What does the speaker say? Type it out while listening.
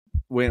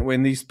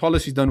when these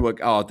policies don't work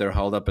out, they're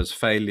held up as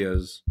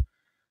failures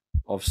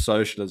of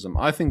socialism.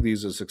 I think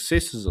these are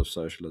successes of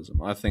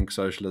socialism. I think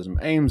socialism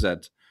aims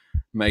at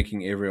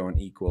making everyone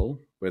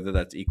equal. Whether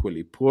that's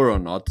equally poor or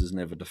not is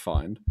never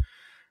defined.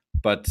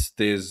 But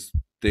there's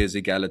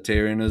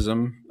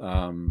egalitarianism.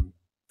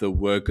 The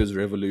workers'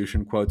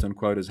 revolution, quote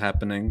unquote, is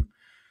happening.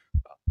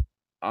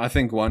 I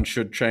think one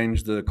should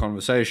change the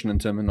conversation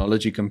and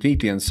terminology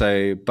completely and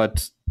say,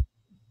 but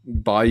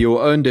by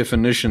your own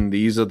definition,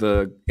 these are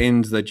the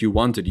ends that you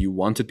wanted. You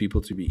wanted people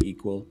to be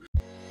equal.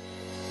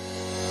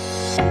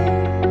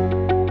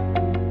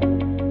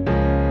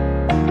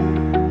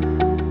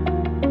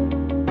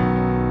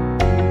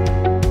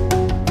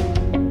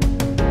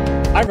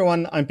 Hi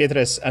everyone, I'm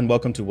Petrus and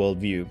welcome to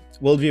Worldview.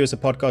 Worldview is a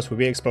podcast where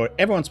we explore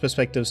everyone's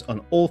perspectives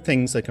on all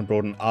things that can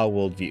broaden our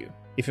worldview.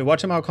 If you're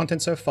watching our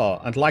content so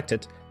far and liked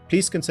it,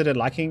 please consider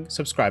liking,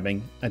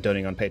 subscribing, and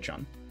donating on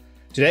Patreon.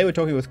 Today we're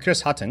talking with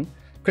Chris Hutton.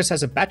 Chris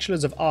has a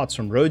Bachelor's of Arts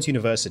from Rhodes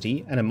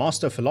University and a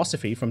Master of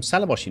Philosophy from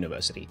Stellenbosch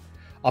University.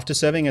 After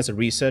serving as a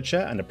researcher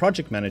and a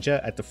project manager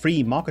at the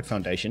Free Market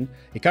Foundation,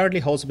 he currently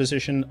holds the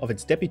position of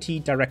its Deputy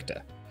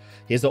Director.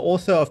 He is the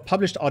author of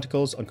published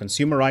articles on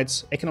consumer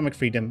rights, economic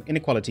freedom,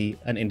 inequality,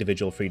 and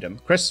individual freedom.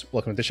 Chris,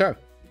 welcome to the show.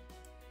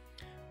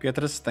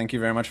 Petrus, thank you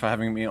very much for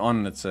having me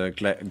on. It's a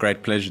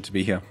great pleasure to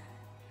be here.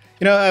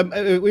 You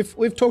know,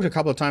 we've talked a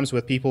couple of times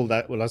with people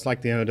that was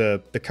like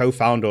the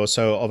co-founder or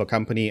so of a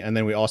company, and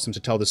then we asked them to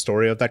tell the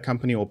story of that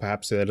company or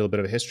perhaps a little bit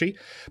of a history.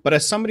 But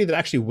as somebody that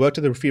actually worked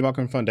at the Free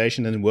Market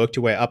Foundation and worked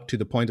your way up to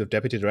the point of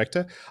deputy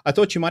director, I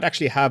thought you might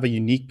actually have a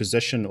unique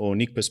position or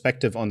unique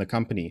perspective on the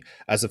company,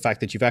 as the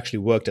fact that you've actually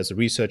worked as a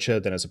researcher,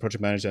 then as a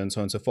project manager, and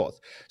so on and so forth.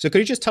 So could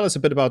you just tell us a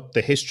bit about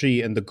the history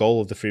and the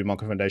goal of the Free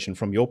Market Foundation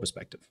from your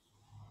perspective?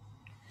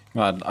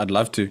 I'd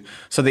love to.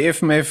 So the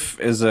FMF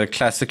is a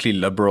classically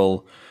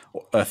liberal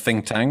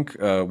think tank.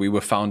 We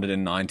were founded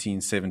in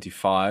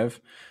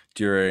 1975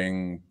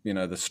 during,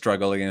 the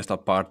struggle against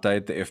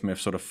apartheid. The FMF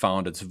sort of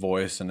found its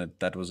voice, and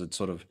that was its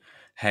sort of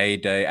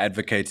heyday,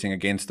 advocating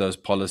against those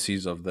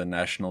policies of the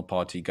National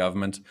Party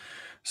government.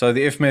 So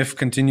the FMF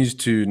continues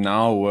to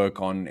now work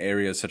on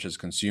areas such as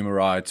consumer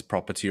rights,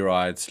 property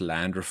rights,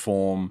 land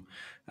reform.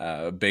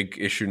 A big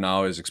issue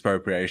now is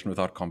expropriation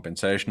without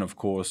compensation, of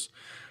course.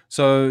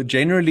 So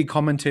generally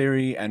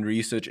commentary and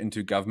research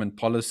into government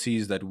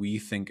policies that we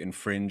think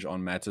infringe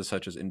on matters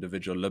such as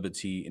individual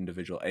liberty,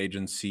 individual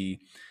agency,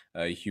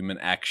 human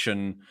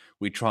action.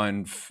 We try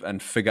and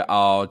figure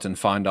out and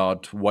find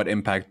out what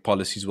impact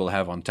policies will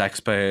have on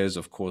taxpayers.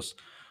 Of course,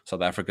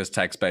 South Africa's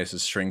tax base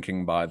is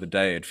shrinking by the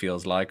day, it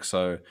feels like.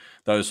 So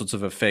those sorts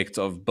of effects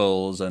of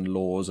bills and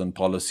laws and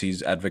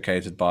policies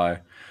advocated by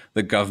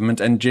the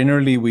government. And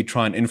generally, we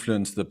try and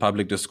influence the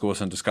public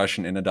discourse and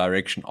discussion in a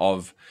direction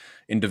of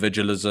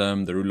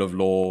individualism, the rule of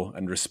law,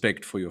 and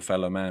respect for your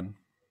fellow man.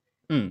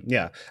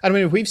 Yeah. I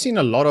mean, we've seen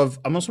a lot of,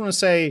 I almost want to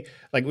say,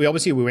 like, we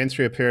went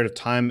through a period of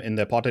time in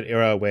the apartheid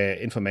era where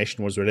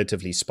information was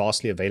relatively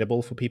sparsely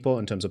available for people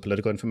in terms of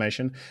political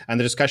information,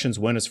 and the discussions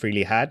weren't as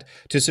freely had,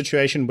 to a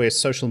situation where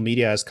social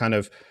media has kind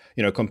of,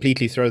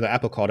 completely throw the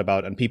apple cart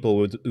about, and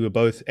people who are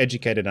both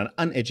educated and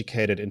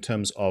uneducated in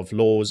terms of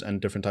laws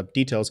and different type of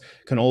details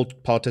can all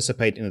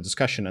participate in the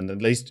discussion, and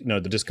at least,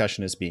 the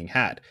discussion is being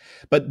had.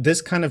 But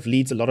this kind of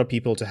leads a lot of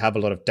people to have a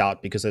lot of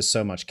doubt because there's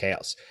so much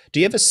chaos. Do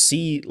you ever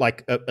see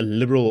like a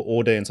liberal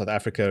order in South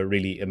Africa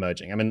really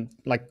emerging? I mean,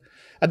 like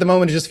at the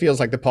moment, it just feels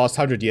like the past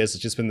 100 years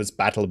has just been this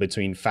battle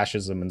between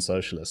fascism and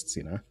socialists,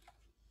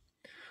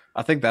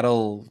 I think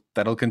that'll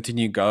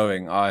continue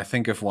going. I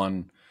think if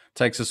one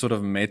takes a sort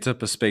of meta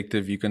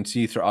perspective, you can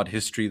see throughout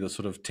history the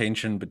sort of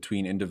tension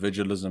between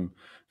individualism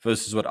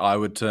versus what I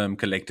would term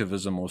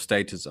collectivism or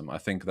statism. I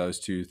think those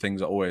two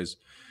things are always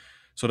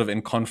sort of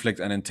in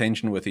conflict and in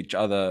tension with each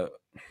other.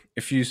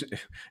 It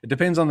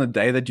depends on the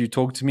day that you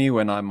talk to me,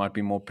 when I might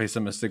be more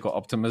pessimistic or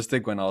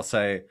optimistic, when I'll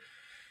say,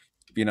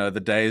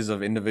 the days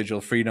of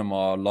individual freedom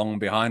are long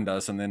behind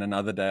us, and then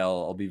another day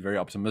I'll be very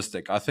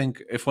optimistic. I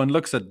think if one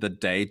looks at the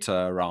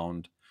data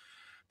around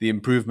the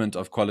improvement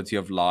of quality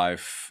of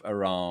life,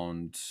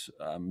 around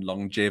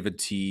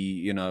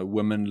longevity,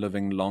 women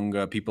living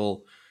longer,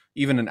 people,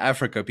 even in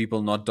Africa,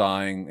 people not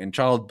dying in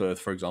childbirth,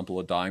 for example,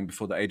 or dying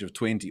before the age of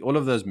 20. All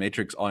of those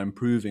metrics are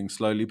improving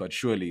slowly but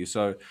surely.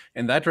 So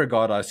in that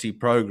regard, I see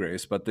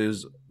progress, but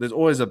there's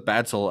always a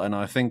battle. And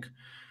I think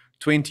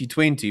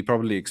 2020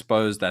 probably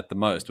exposed that the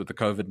most with the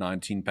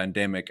COVID-19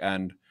 pandemic.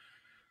 And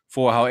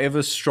for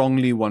however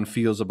strongly one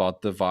feels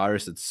about the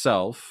virus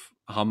itself,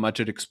 how much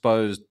it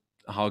exposed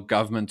how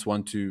governments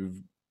want to,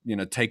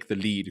 take the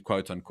lead,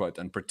 quote unquote,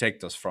 and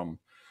protect us from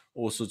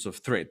all sorts of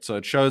threats. So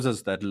it shows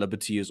us that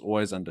liberty is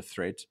always under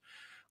threat.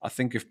 I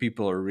think if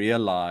people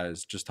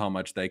realize just how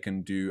much they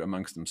can do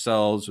amongst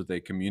themselves, with their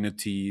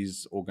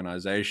communities,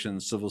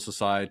 organizations, civil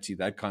society,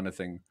 that kind of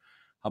thing,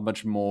 how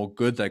much more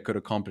good they could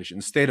accomplish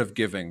instead of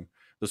giving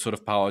the sort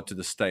of power to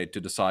the state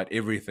to decide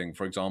everything.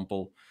 For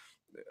example,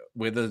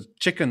 whether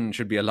chicken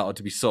should be allowed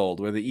to be sold,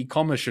 whether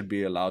e-commerce should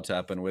be allowed to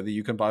happen, whether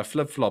you can buy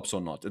flip-flops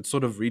or not. It's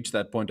sort of reached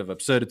that point of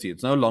absurdity.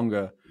 It's no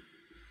longer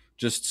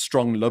just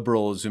strong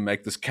liberals who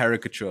make this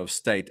caricature of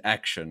state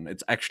action.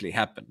 It's actually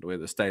happened where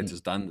the state has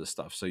done this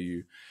stuff. So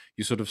you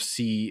sort of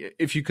see,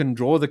 if you can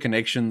draw the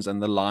connections and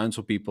the lines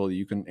for people,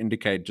 you can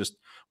indicate just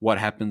what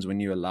happens when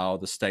you allow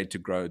the state to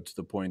grow to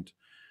the point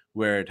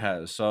where it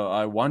has. So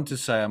I want to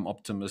say I'm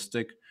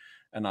optimistic,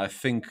 and I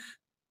think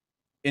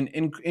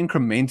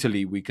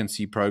incrementally we can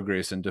see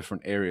progress in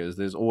different areas.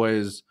 There's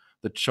always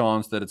the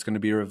chance that it's going to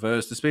be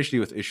reversed, especially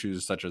with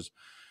issues such as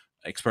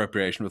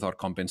expropriation without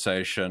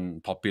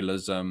compensation,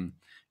 populism.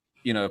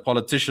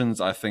 Politicians,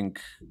 I think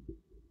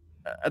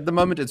at the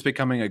moment it's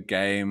becoming a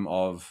game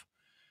of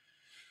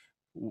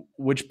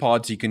which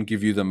party can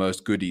give you the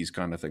most goodies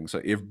kind of thing. So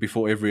if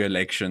before every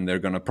election they're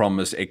going to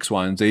promise X,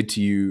 Y, and Z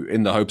to you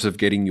in the hopes of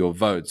getting your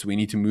votes. We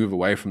need to move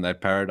away from that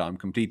paradigm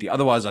completely.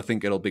 Otherwise, I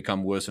think it'll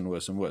become worse and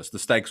worse and worse. The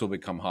stakes will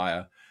become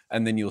higher,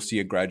 and then you'll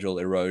see a gradual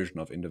erosion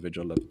of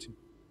individual liberty.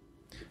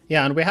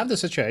 Yeah, and we have the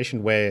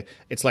situation where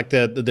it's like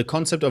the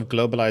concept of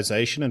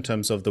globalization in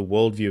terms of the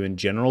worldview in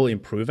general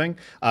improving.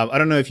 I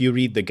don't know if you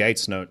read the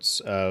Gates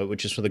notes,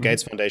 which is for the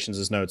Gates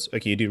Foundation's notes.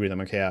 Okay, you do read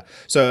them. Okay, yeah.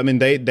 So I mean,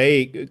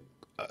 they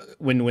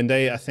when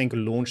they I think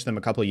launched them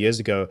a couple of years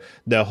ago,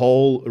 the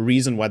whole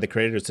reason why they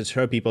created it is to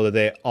show people that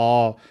there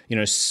are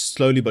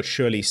slowly but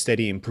surely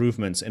steady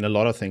improvements in a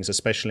lot of things,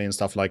 especially in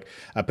stuff like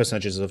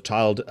percentages of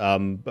child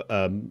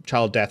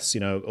deaths,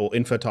 or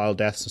infertile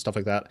deaths and stuff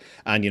like that,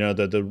 and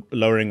the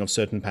lowering of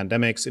certain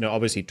pandemics.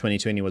 Obviously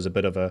 2020 was a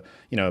bit of a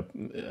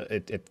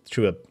it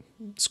threw a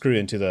screw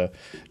into the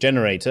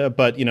generator,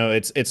 but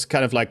it's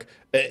kind of like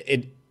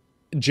it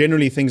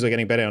generally things are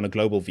getting better on a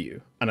global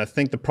view. And I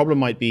think the problem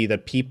might be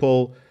that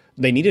people,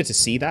 they needed to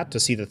see that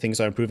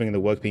things are improving and the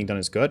work being done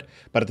is good.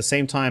 But at the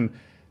same time,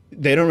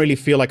 they don't really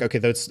feel like, okay,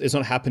 it's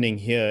not happening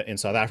here in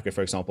South Africa,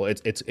 for example.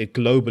 It's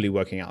globally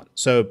working out.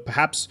 So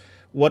perhaps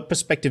what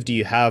perspective do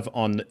you have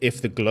on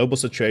if the global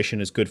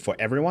situation is good for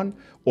everyone,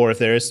 or if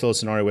there is still a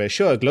scenario where,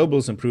 sure, global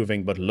is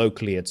improving, but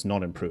locally it's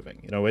not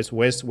improving?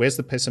 Where's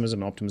the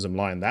pessimism and optimism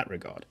lie in that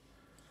regard?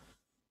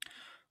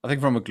 I think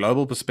from a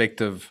global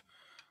perspective,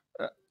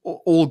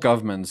 all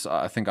governments,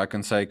 I think I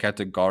can say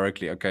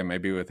categorically, okay,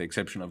 maybe with the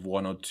exception of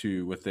one or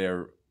two, with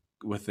their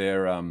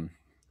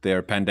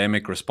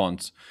pandemic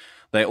response,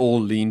 they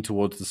all lean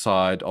towards the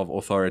side of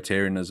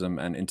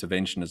authoritarianism and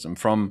interventionism.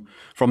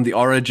 From the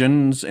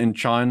origins in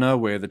China,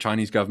 where the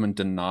Chinese government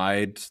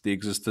denied the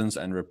existence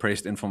and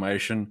repressed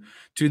information,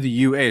 to the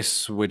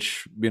US,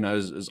 which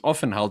is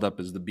often held up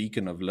as the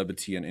beacon of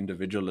liberty and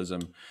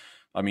individualism.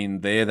 I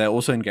mean, they're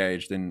also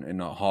engaged in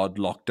hard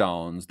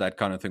lockdowns, that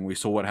kind of thing. We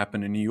saw what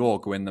happened in New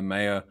York when the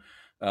mayor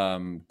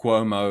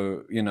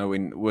Cuomo,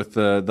 with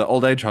the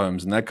old age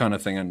homes and that kind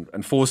of thing,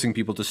 and forcing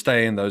people to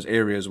stay in those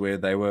areas where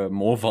they were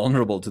more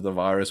vulnerable to the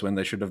virus when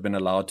they should have been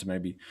allowed to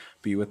maybe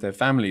be with their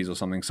families or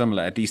something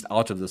similar, at least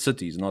out of the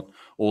cities, not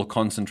all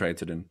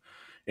concentrated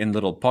in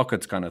little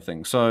pockets kind of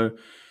thing. So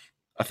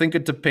I think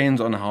it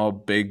depends on how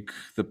big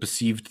the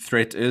perceived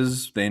threat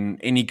is. Then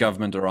any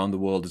government around the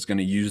world is going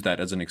to use that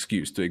as an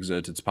excuse to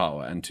exert its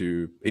power and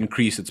to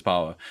increase its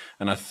power.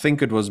 And I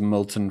think it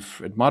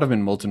might have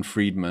been Milton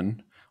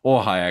Friedman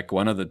or Hayek,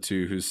 one of the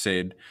two, who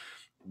said,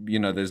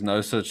 there's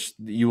no such,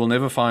 you will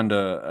never find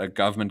a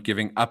government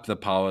giving up the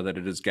power that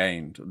it has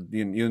gained.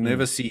 You'll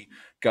never see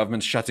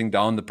governments shutting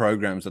down the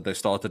programs that they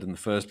started in the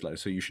first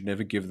place. So you should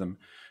never give them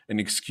an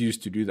excuse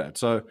to do that.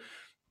 So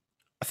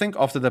I think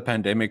after the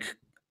pandemic,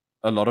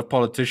 a lot of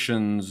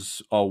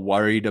politicians are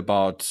worried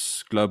about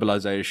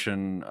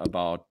globalization,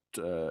 about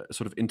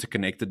sort of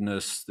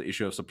interconnectedness, the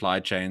issue of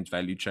supply chains,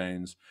 value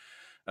chains,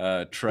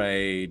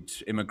 trade,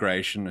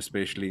 immigration,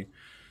 especially.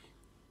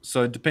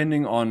 So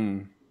depending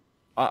on,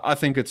 I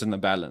think it's in the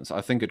balance.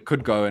 I think it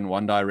could go in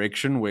one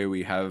direction where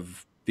we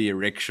have the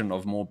erection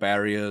of more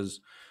barriers,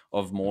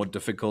 of more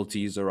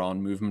difficulties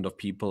around movement of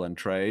people and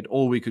trade,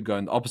 or we could go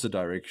in the opposite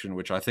direction,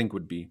 which I think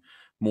would be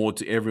more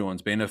to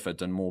everyone's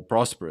benefit and more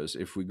prosperous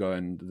if we go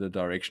in the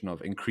direction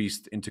of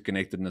increased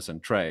interconnectedness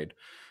and trade.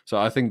 So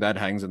I think that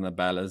hangs in the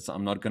balance.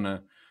 I'm not going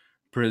to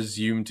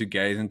presume to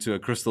gaze into a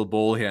crystal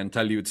ball here and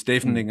tell you it's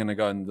definitely going to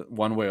go in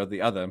one way or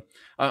the other.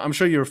 I'm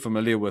sure you're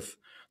familiar with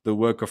the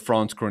work of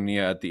Franz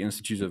Cornier at the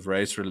Institute of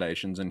Race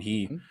Relations, and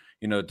he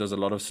does a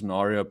lot of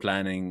scenario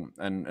planning,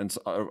 and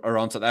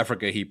around South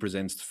Africa he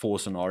presents 4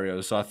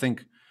 scenarios. So I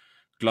think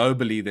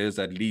globally there's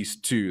at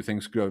least 2.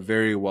 Things go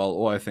very well,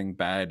 or I think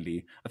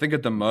badly. I think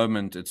at the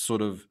moment it's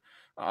sort of,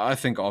 I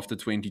think after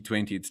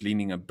 2020 it's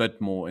leaning a bit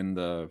more in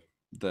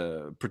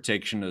the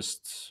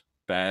protectionist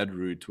bad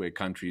route where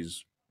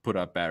countries put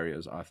up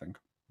barriers, I think.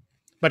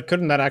 But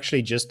couldn't that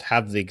actually just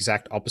have the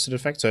exact opposite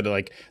effect? So,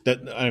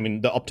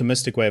 the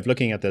optimistic way of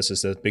looking at this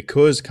is that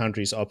because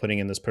countries are putting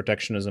in this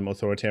protectionism,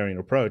 authoritarian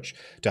approach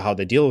to how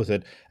they deal with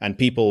it, and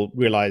people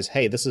realize,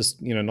 hey, this is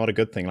not a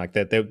good thing. Like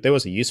there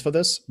was a use for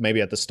this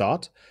maybe at the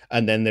start,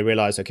 and then they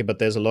realize, okay, but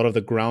there's a lot of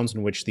the grounds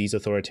in which these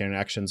authoritarian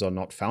actions are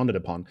not founded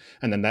upon,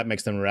 and then that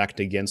makes them react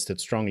against it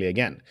strongly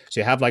again.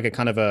 So you have like a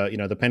kind of a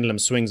the pendulum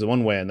swings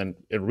one way, and then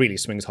it really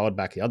swings hard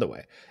back the other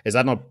way. Is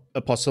that not a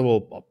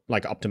possible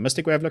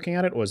optimistic way of looking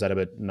at it, or is that a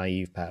bit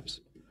naive perhaps?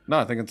 No,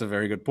 I think it's a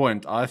very good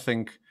point. I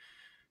think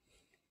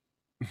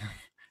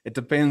it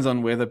depends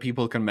on whether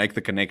people can make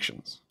the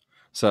connections.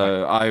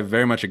 So I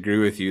very much agree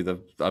with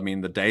you. I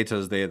mean, the data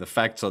is there, the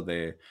facts are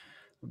there,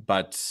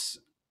 but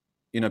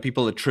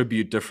people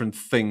attribute different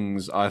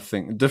things. I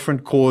think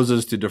different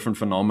causes to different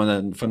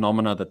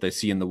phenomena that they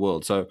see in the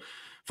world. So,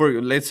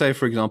 for let's say,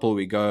 for example,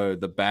 we go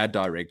the bad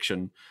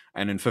direction,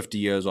 and in 50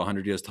 years or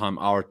 100 years time,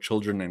 our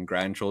children and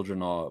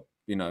grandchildren are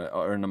in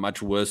a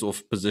much worse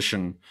off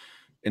position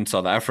in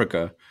South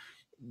Africa.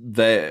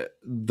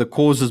 The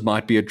causes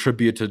might be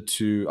attributed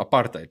to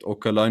apartheid or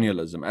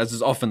colonialism, as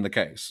is often the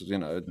case.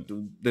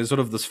 There's sort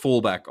of this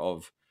fallback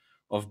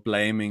of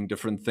blaming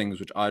different things,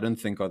 which I don't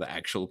think are the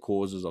actual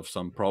causes of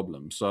some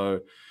problem.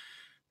 So,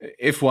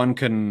 if one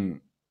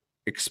can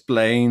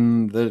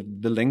explain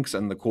the links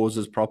and the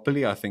causes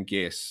properly, I think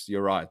yes,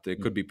 you're right. There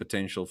could be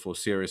potential for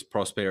serious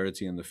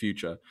prosperity in the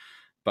future,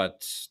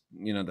 but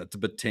that's a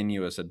bit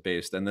tenuous at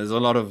best. And there's a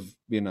lot of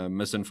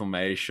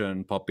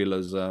misinformation,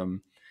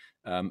 populism,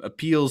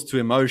 appeals to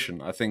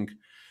emotion. I think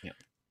Yeah.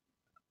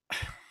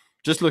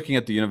 just looking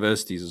at the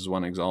universities as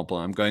one example,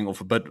 I'm going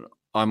off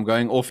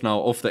now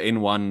off the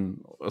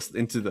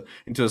N1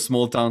 into a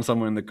small town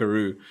somewhere in the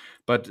Karoo,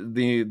 but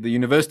the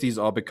universities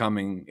are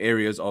becoming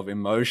areas of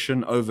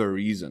emotion over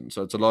reason.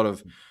 So it's a lot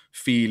of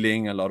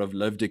feeling, a lot of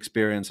lived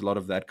experience, a lot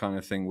of that kind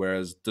of thing.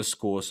 Whereas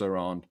discourse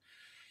around,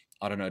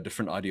 I don't know,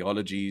 different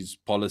ideologies,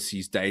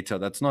 policies, data,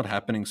 that's not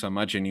happening so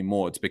much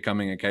anymore. It's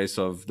becoming a case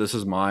of this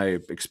is my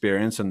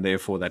experience, and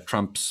therefore that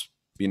trumps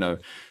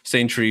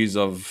centuries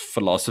of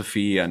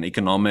philosophy and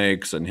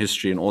economics and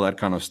history and all that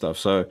kind of stuff.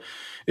 So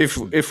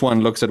if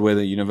one looks at where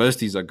the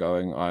universities are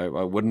going, I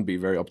wouldn't be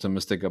very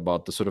optimistic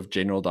about the sort of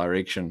general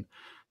direction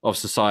of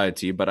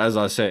society. But as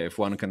I say, if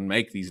one can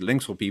make these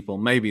links for people,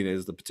 maybe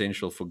there's the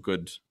potential for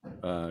good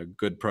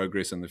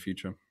progress in the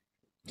future.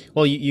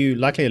 Well, you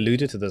likely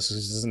alluded to this.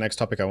 This is the next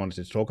topic I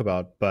wanted to talk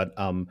about. But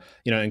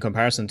in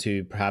comparison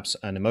to perhaps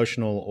an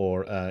emotional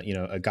or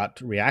a gut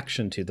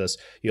reaction to this,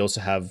 you also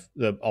have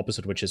the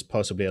opposite, which is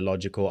possibly a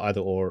logical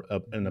either or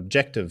an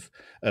objective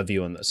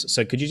view on this.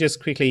 So, could you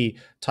just quickly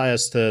tie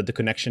us to the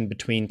connection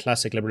between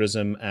classic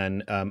liberalism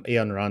and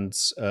Ayn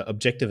Rand's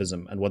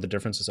objectivism and what the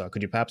differences are?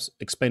 Could you perhaps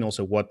explain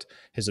also what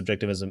his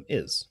objectivism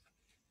is?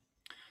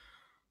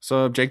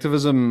 So,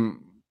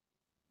 objectivism,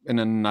 in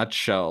a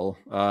nutshell,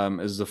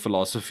 is the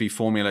philosophy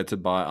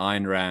formulated by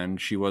Ayn Rand.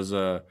 She was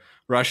a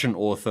Russian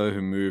author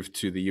who moved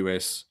to the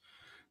US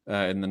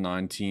in the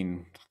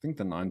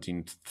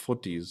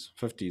 1940s,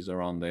 50s,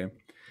 around there.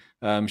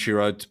 She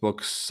wrote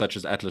books such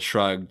as Atlas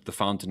Shrugged, The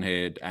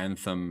Fountainhead,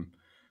 Anthem,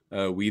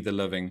 We the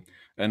Living.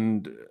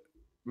 And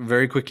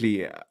very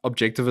quickly,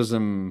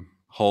 objectivism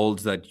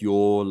holds that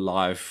your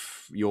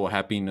life, your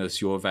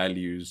happiness, your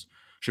values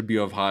should be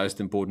of highest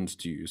importance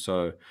to you.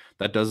 So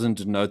that doesn't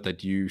denote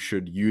that you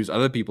should use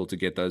other people to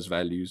get those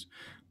values,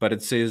 but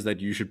it says that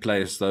you should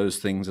place those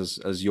things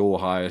as your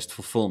highest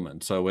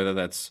fulfillment. So whether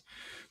that's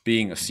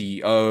being a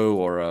CEO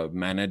or a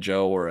manager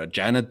or a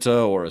janitor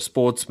or a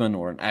sportsman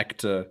or an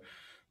actor,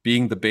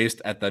 being the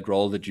best at that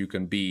role that you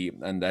can be,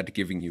 and that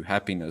giving you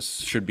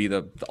happiness should be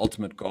the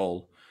ultimate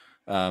goal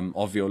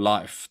of your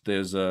life.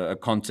 There's a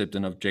concept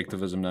in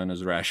objectivism known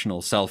as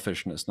rational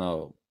selfishness.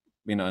 Now,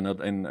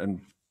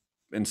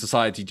 in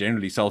society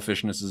generally,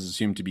 selfishness is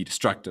assumed to be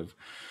destructive.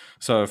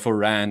 So for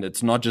Rand,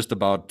 it's not just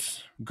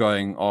about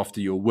going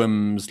after your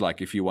whims. Like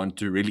if you want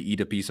to really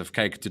eat a piece of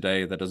cake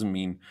today, that doesn't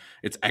mean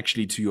it's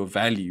actually to your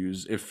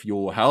values. If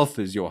your health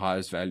is your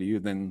highest value,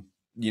 then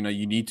you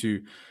need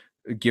to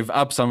give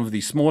up some of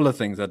these smaller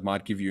things that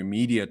might give you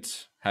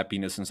immediate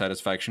happiness and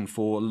satisfaction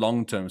for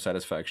long-term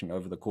satisfaction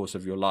over the course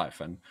of your life.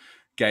 And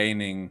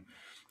gaining,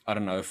 I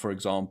don't know, for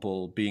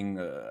example, being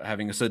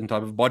having a certain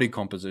type of body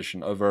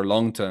composition over a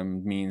long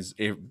term means,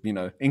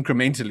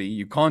 incrementally,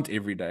 you can't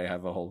every day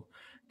have a whole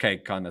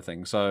cake kind of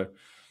thing. So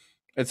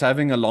it's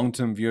having a long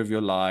term view of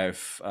your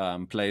life,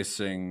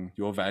 placing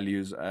your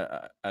values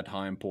at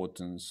high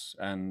importance,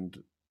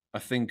 and I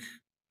think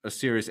a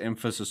serious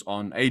emphasis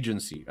on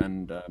agency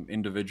and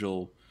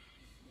individual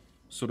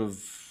sort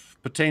of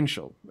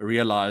potential,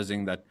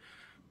 realizing that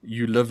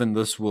you live in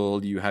this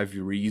world, you have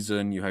your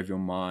reason, you have your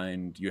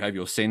mind, you have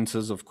your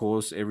senses, of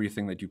course,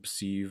 everything that you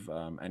perceive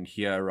and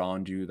hear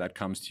around you, that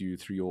comes to you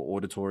through your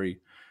auditory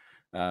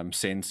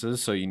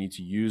senses. So you need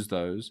to use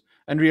those,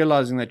 and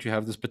realizing that you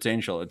have this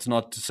potential. It's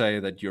not to say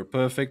that you're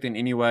perfect in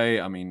any way.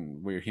 I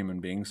mean, we're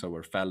human beings, so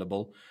we're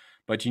fallible,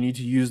 but you need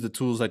to use the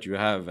tools that you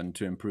have and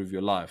to improve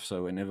your life.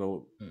 So in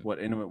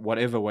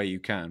whatever way you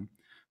can,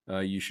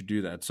 you should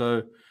do that.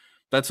 So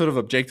that sort of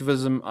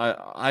objectivism,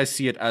 I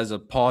see it as a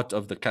part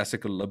of the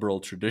classical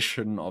liberal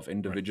tradition of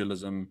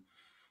individualism,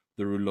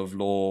 the rule of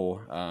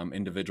law,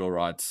 individual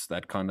rights,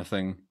 that kind of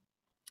thing.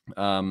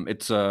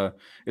 It's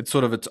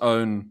sort of its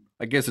own.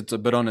 I guess it's a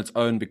bit on its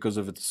own because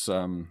of its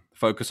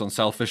focus on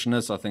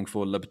selfishness. I think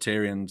for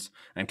libertarians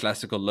and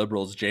classical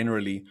liberals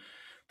generally,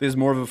 there's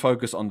more of a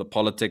focus on the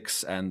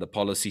politics and the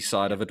policy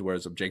side of it,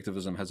 whereas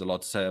objectivism has a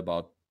lot to say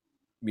about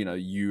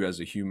you as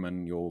a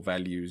human, your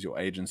values, your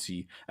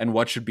agency, and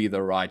what should be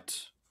the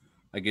right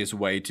I guess,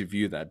 way to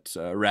view that.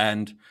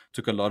 Rand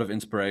took a lot of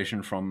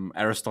inspiration from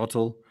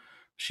Aristotle.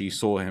 She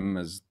saw him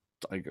as,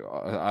 like,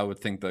 I would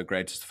think, the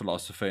greatest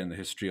philosopher in the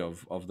history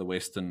of the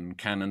Western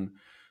canon,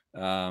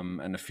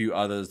 and a few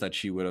others that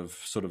she would have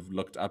sort of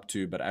looked up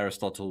to, but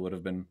Aristotle would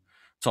have been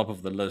top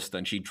of the list.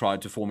 And she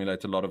tried to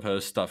formulate a lot of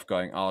her stuff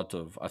going out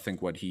of, I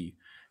think, what he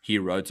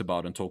wrote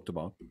about and talked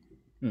about.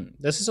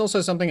 This is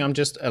also something I'm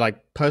just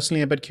like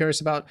personally a bit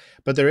curious about,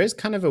 but there is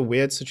kind of a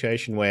weird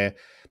situation where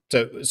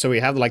so we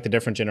have like the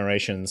different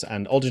generations,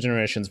 and older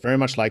generations very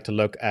much like to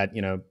look at,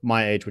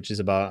 my age, which is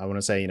about, I want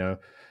to say,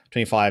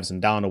 25s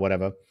and down or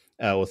whatever,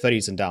 or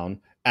 30s and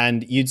down.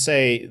 And you'd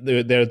say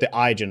they're the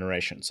I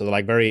generation. So they're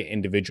like very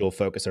individual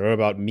focused. They're all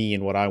about me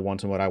and what I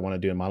want and what I want to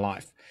do in my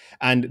life.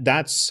 And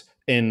that's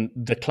in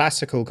the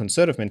classical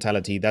conservative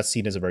mentality, that's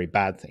seen as a very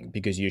bad thing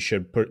because you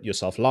should put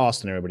yourself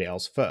last and everybody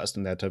else first,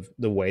 and that's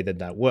the way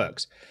that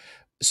works.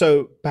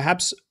 So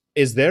perhaps,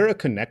 is there a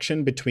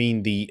connection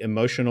between the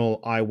emotional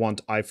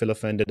I feel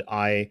offended,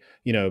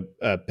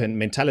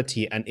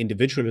 mentality and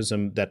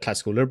individualism that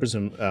classical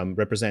liberalism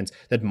represents,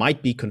 that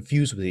might be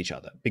confused with each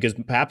other? Because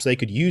perhaps they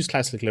could use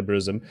classical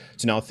liberalism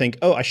to now think,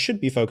 oh, I should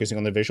be focusing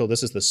on the visual,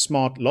 this is the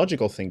smart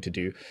logical thing to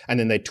do, and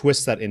then they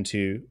twist that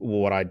into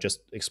what I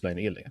just explained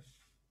earlier.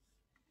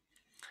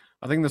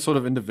 I think the sort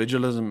of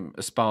individualism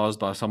espoused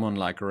by someone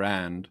like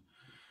Rand,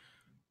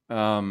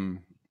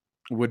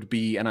 would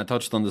be, and I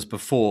touched on this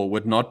before,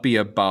 would not be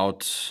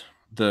about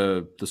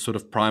the sort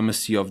of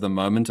primacy of the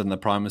moment and the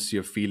primacy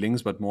of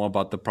feelings, but more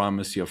about the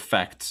primacy of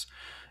facts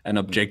and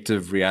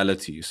objective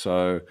reality.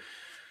 So,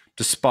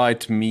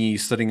 despite me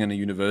sitting in a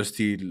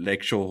university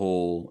lecture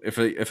hall, if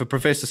a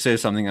professor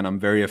says something and I'm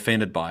very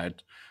offended by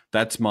it,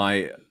 that's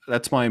my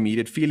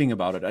immediate feeling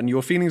about it. And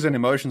your feelings and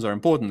emotions are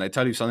important. They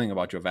tell you something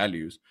about your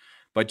values,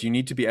 but you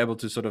need to be able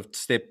to sort of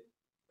step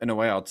in a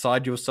way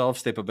outside yourself,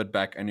 step a bit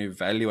back and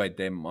evaluate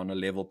them on a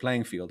level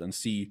playing field and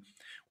see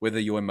whether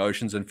your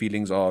emotions and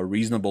feelings are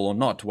reasonable or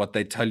not, what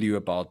they tell you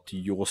about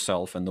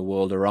yourself and the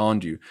world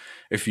around you.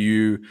 If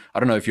you, I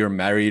don't know, if you're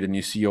married and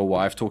you see your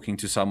wife talking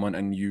to someone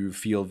and you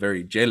feel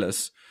very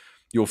jealous,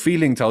 your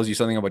feeling tells you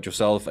something about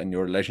yourself and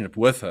your relationship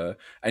with her,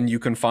 and you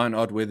can find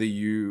out whether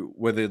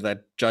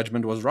that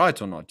judgment was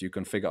right or not. You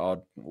can figure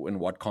out in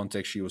what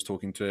context she was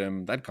talking to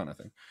him, that kind of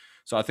thing.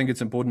 So I think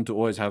it's important to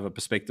always have a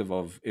perspective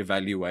of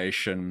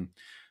evaluation,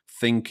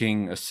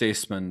 thinking,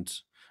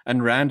 assessment.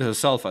 And Rand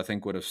herself, I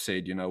think, would have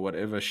said,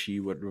 whatever she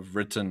would have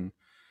written,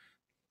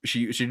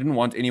 she didn't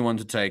want anyone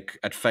to take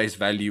at face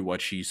value what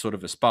she sort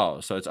of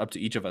espoused. So it's up to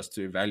each of us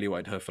to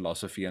evaluate her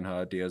philosophy and her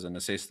ideas and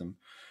assess them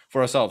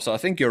for ourselves. So I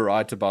think you're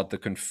right about the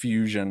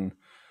confusion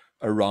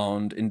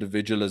around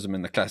individualism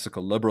in the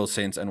classical liberal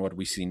sense and what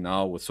we see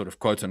now with sort of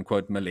quote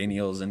unquote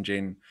millennials and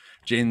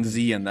Gen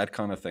Z and that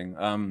kind of thing.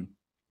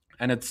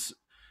 And it's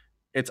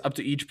up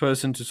to each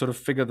person to sort of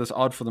figure this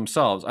out for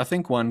themselves. I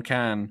think one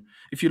can,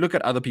 if you look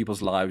at other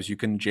people's lives, you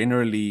can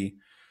generally,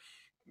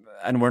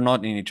 and we're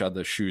not in each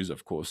other's shoes,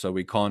 of course, so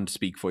we can't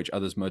speak for each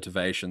other's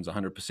motivations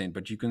 100%,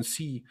 but you can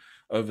see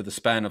over the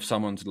span of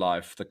someone's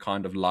life the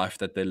kind of life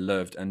that they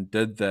lived, and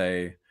did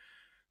they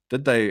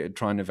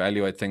try and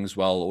evaluate things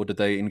well, or did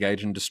they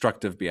engage in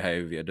destructive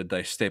behavior? Did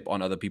they step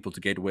on other people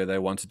to get where they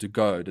wanted to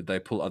go? Did they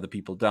pull other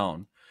people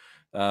down?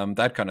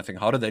 That kind of thing.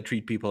 How do they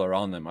treat people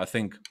around them? I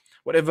think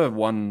whatever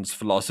one's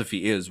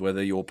philosophy is,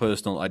 whether your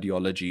personal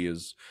ideology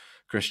is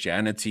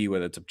Christianity,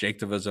 whether it's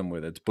objectivism,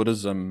 whether it's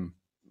Buddhism,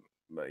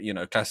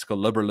 classical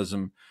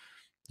liberalism,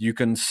 you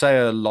can say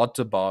a lot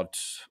about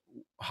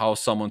how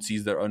someone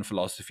sees their own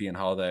philosophy and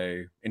how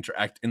they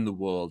interact in the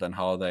world and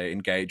how they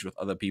engage with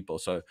other people.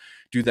 So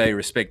do they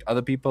respect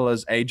other people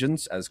as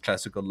agents, as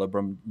classical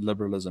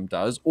liberalism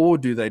does, or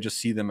do they just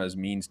see them as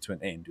means to an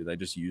end? Do they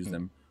just use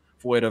them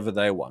for whatever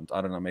they want? I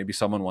don't know. Maybe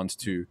someone wants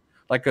to,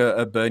 like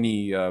a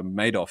Bernie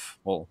Madoff,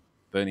 well,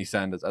 Bernie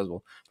Sanders as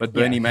well, but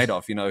Bernie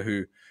Madoff,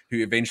 who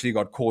eventually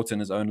got caught in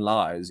his own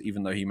lies,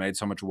 even though he made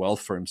so much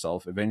wealth for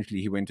himself. Eventually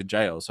he went to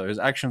jail. So his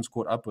actions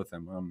caught up with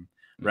him.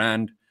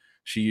 Rand,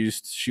 she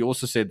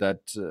also said that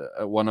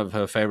one of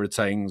her favorite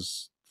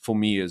sayings for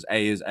me is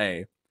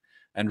A,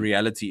 and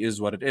reality is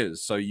what it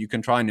is. So you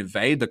can try and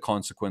evade the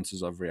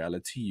consequences of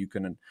reality.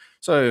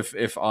 So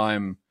if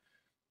I'm,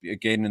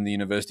 again, in the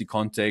university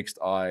context,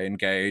 I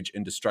engage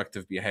in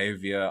destructive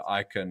behavior,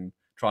 I can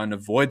try and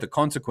avoid the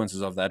consequences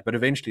of that, but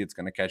eventually it's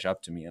going to catch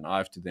up to me and I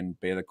have to then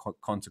bear the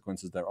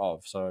consequences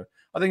thereof. So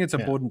I think it's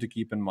important to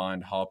keep in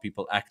mind how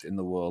people act in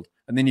the world,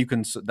 and then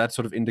that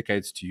sort of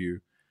indicates to you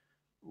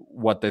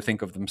what they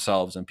think of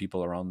themselves and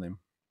people around them.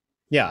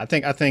 Yeah, I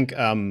think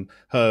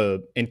her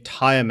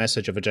entire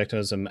message of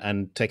objectivism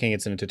and taking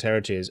it into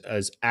territory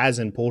is as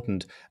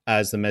important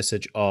as the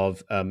message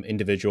of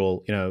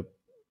individual,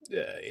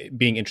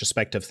 being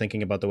introspective,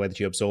 thinking about the way that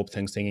you absorb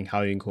things, thinking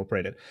how you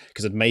incorporate it,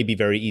 because it may be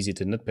very easy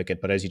to nitpick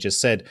it, but as you just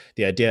said,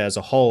 the idea as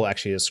a whole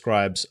actually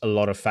ascribes a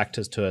lot of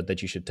factors to it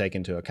that you should take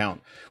into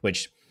account,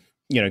 which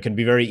it can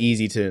be very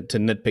easy to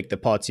nitpick the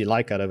parts you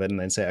like out of it and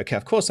then say, okay,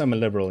 of course I'm a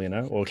liberal,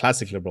 or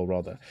classic liberal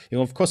rather.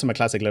 Of course I'm a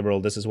classic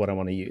liberal. This is what I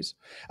want to use.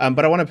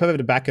 But I want to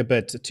pivot back a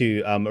bit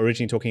to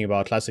originally talking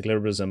about classic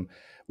liberalism.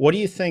 What do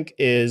you think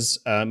is,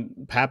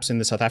 perhaps in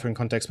the South African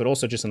context, but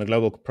also just in the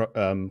global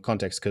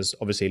context, because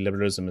obviously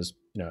liberalism is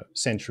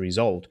centuries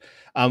old.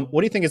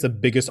 What do you think is the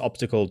biggest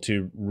obstacle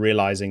to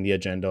realizing the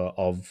agenda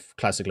of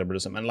classic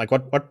liberalism, and like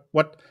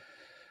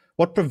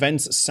what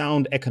prevents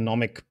sound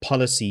economic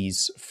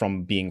policies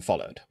from being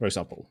followed, for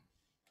example?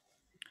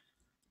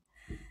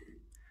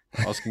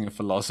 Asking a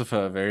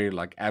philosopher a very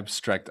like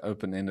abstract,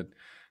 open-ended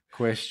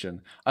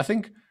question. I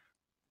think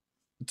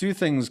two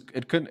things.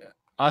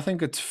 I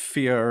think it's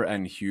fear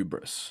and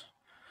hubris.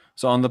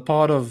 So on the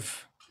part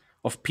of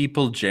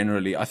people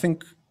generally, I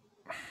think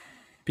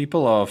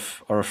people are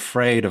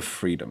afraid of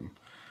freedom.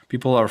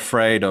 People are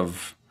afraid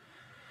of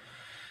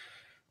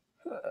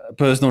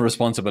personal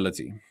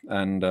responsibility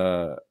and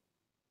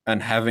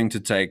having to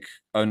take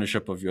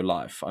ownership of your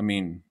life. I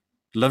mean,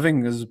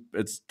 living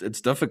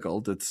it's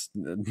difficult. It's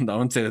no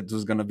one said it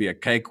was going to be a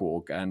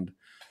cakewalk, and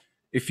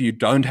if you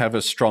don't have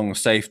a strong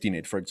safety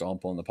net, for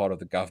example, on the part of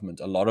the government,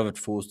 a lot of it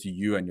falls to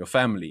you and your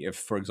family. If,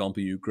 for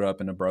example, you grew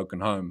up in a broken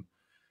home,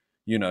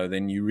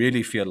 then you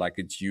really feel like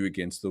it's you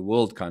against the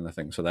world kind of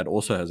thing. So that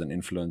also has an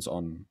influence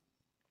on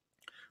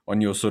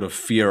your sort of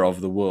fear of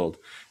the world.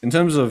 In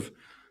terms of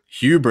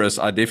hubris,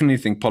 I definitely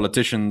think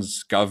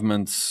politicians,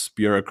 governments,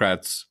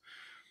 bureaucrats,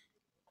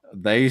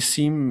 they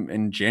seem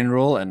in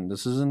general, and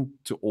this isn't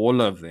to all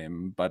of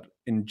them, but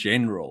in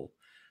general,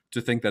 to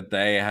think that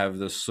they have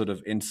this sort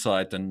of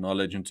insight and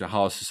knowledge into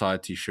how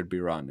society should be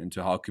run,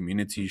 into how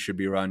communities should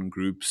be run,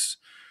 groups.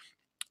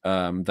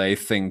 They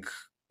think,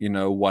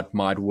 what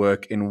might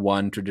work in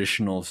one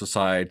traditional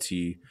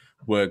society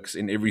works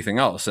in everything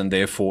else, and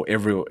therefore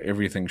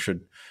everything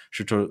should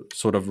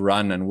sort of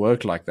run and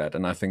work like that.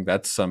 And I think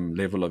that's some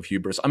level of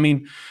hubris. I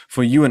mean,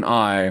 for you and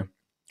I,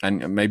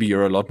 and maybe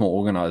you're a lot more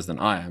organized than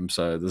I am,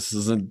 so this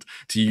isn't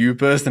to you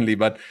personally,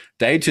 but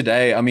day to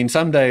day, I mean,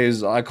 some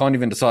days I can't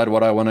even decide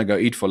what I want to go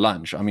eat for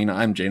lunch. I mean,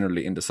 I'm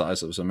generally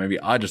indecisive, so maybe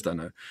I just don't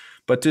know.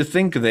 But to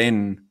think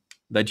then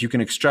that you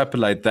can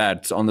extrapolate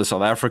that on the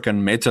South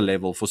African meta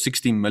level for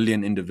 16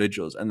 million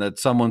individuals, and that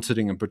someone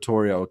sitting in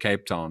Pretoria or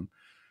Cape Town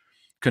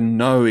can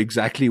know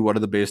exactly what are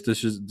the best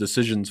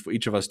decisions for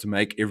each of us to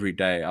make every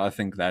day, I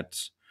think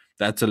that's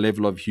a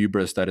level of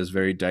hubris that is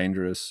very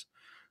dangerous.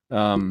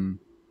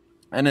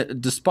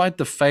 Despite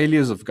the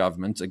failures of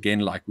governments, again,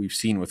 like we've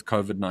seen with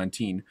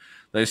COVID-19,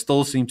 they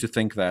still seem to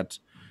think that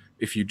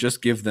if you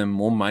just give them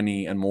more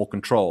money and more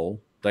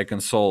control, they can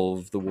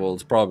solve the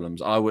world's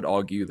problems. I would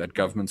argue that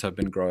governments have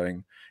been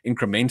growing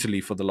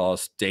incrementally for the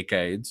last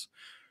decades,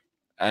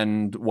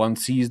 and one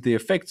sees the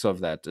effects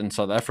of that. In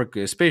South Africa,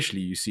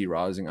 especially, you see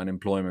rising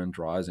unemployment,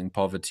 rising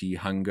poverty,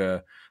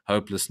 hunger,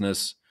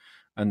 hopelessness.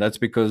 And that's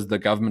because the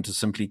government has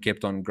simply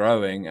kept on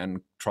growing and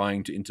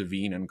trying to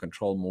intervene and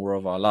control more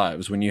of our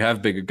lives. When you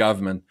have bigger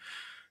government,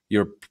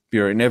 you're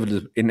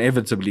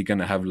inevitably going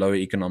to have lower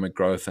economic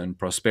growth and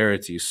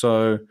prosperity.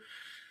 So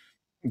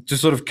to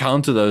sort of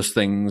counter those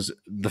things,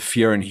 the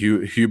fear and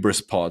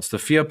hubris parts, the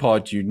fear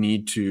part, you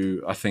need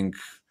to, I think,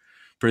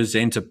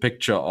 present a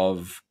picture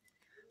of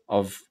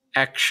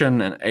action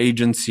and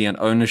agency and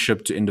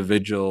ownership to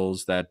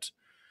individuals, that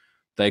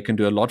they can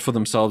do a lot for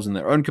themselves in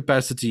their own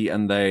capacity,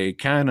 and they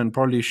can and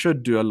probably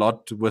should do a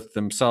lot with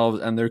themselves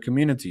and their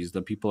communities,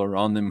 the people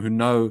around them who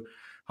know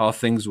how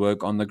things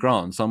work on the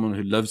ground. Someone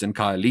who lives in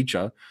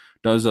Khayelitsha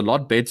knows a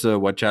lot better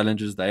what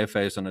challenges they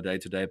face on a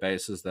day-to-day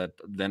basis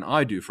than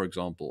I do, for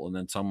example, or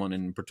than someone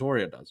in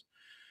Pretoria does.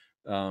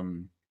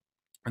 And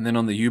then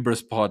on the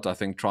hubris part, I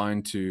think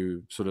trying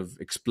to sort of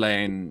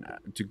explain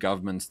to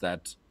governments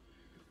that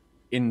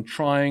in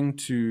trying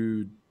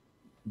to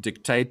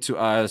dictate to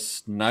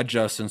us, nudge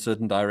us in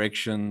certain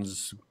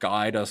directions,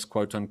 guide us,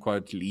 quote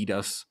unquote, lead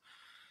us,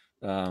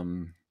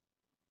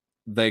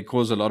 they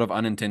cause a lot of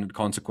unintended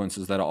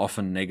consequences that are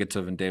often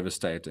negative and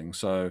devastating.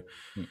 So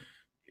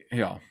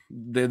yeah,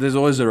 there's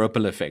always a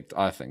ripple effect,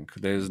 I think.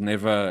 It's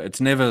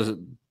never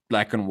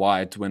black and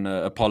white when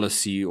a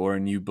policy or a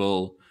new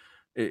bill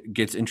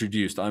gets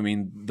introduced. I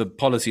mean, the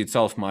policy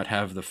itself might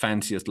have the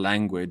fanciest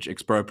language.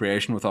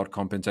 Expropriation without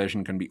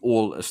compensation can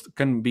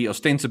be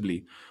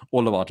ostensibly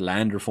all about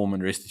land reform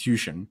and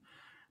restitution,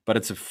 but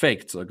its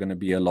effects are going to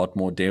be a lot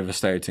more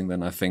devastating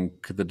than I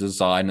think the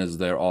designers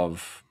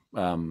thereof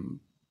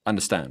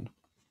understand.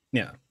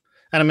 Yeah.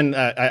 And I mean,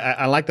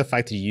 I like the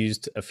fact that you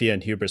used fear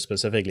and hubris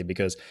specifically,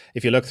 because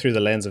if you look through the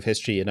lens of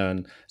history,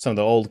 and some of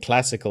the old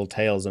classical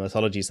tales and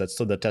mythologies that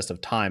stood the test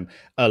of time,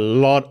 a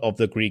lot of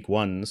the Greek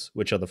ones,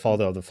 which are the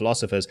father of the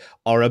philosophers,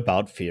 are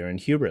about fear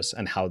and hubris,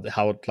 and how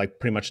like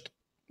pretty much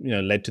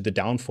led to the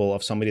downfall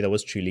of somebody that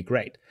was truly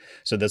great.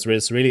 So this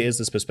really is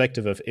this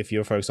perspective of, if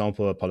you're, for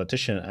example, a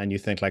politician and you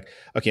think like,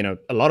 okay,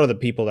 a lot of the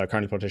people that are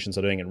currently politicians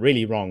are doing it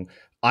really wrong.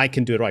 I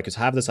can do it right because I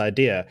have this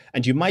idea,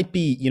 and you might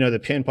be, the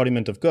pure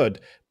embodiment of good,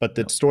 but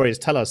the stories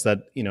tell us that,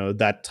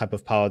 that type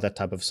of power, that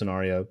type of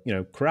scenario,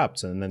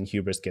 corrupts, and then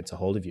hubris gets a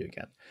hold of you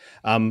again.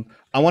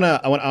 I want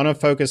to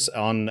focus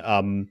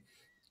on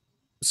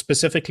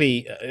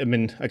specifically. I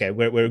mean, okay,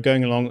 we're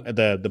going along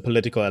the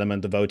political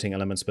element, the voting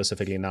element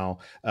specifically now,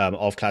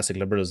 of classic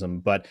liberalism,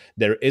 but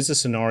there is a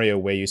scenario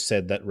where you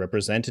said that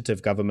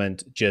representative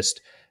government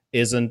just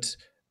isn't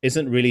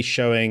really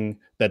showing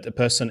that a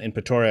person in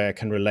Pretoria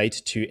can relate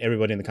to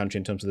everybody in the country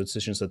in terms of the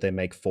decisions that they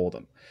make for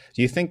them.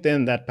 Do you think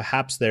then that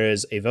perhaps there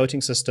is a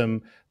voting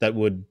system that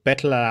would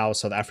better allow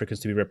South Africans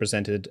to be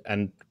represented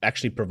and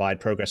actually provide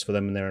progress for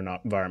them in their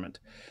environment?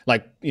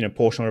 Like,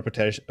 portional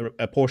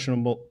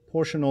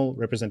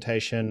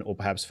representation, or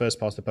perhaps first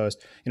past the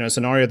post, a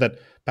scenario that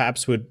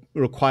perhaps would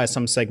require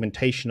some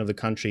segmentation of the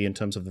country in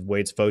terms of the way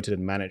it's voted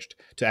and managed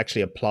to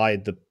actually apply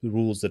the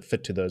rules that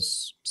fit to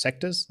those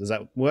sectors. Does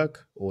that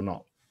work or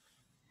not?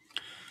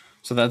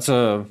 So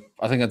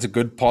I think that's a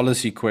good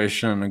policy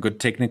question and a good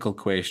technical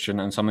question,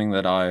 and something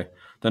that I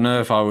don't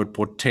know if I would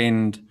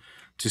pretend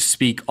to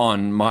speak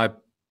on. My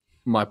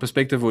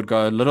perspective would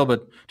go a little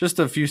bit, just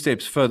a few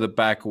steps further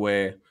back,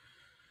 where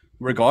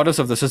regardless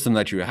of the system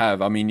that you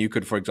have, I mean, you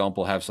could, for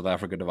example, have South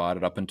Africa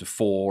divided up into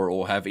 4,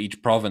 or have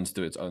each province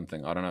do its own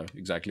thing. I don't know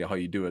exactly how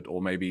you do it,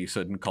 or maybe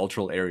certain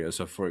cultural areas.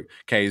 So for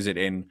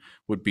KZN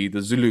would be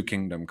the Zulu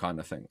Kingdom kind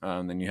of thing.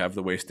 Then you have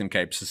the Western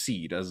Cape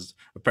secede, as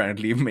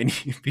apparently many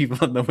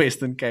people in the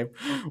Western Cape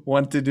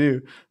want to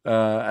do.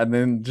 And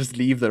then just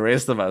leave the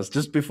rest of us.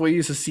 Just before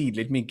you secede,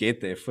 let me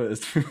get there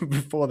first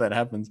before that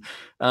happens.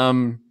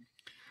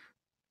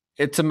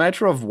 It's a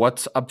matter of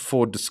what's up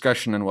for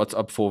discussion and what's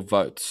up for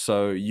votes.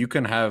 So you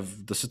can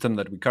have the system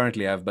that we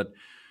currently have, but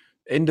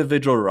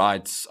individual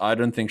rights, I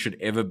don't think, should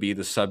ever be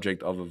the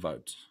subject of a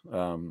vote.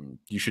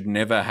 You should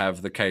never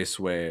have the case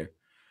where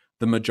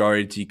the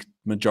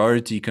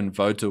majority can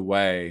vote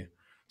away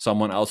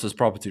someone else's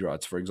property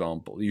rights, for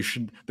example.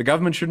 The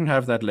government shouldn't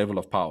have that level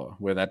of power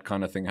where that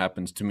kind of thing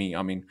happens. To me,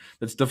 I mean,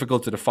 it's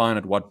difficult to define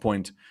at what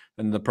point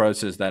in the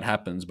process that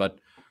happens, but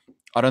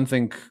I don't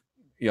think,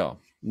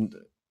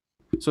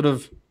 sort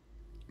of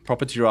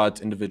property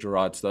rights, individual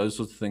rights, those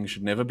sorts of things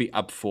should never be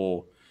up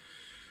for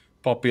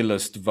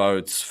populist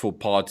votes for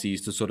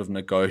parties to sort of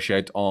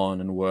negotiate on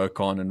and work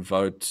on and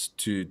vote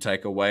to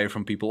take away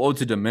from people or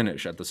to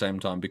diminish at the same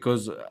time.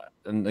 Because,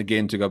 and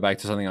again, to go back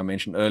to something I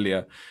mentioned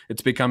earlier,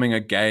 it's becoming a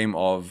game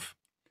of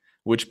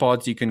which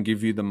party can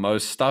give you the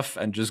most stuff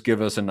and just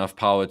give us enough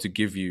power to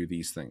give you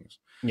these things.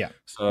 Yeah.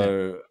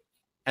 So,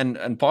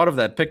 and part of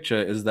that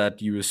picture is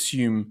that you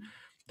assume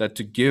that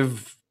to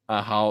give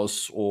a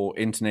house or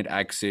internet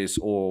access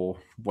or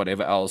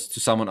whatever else to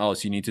someone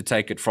else, you need to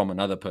take it from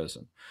another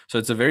person. So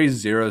it's a very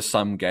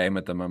zero-sum game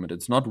at the moment.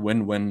 It's not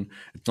win-win.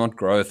 It's not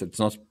growth. It's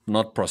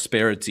not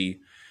prosperity.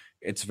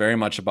 It's very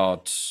much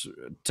about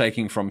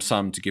taking from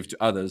some to give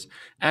to others.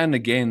 And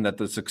again, that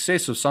the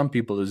success of some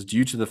people is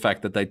due to the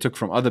fact that they took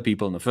from other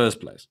people in the first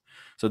place.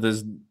 So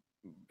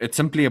it's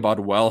simply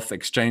about wealth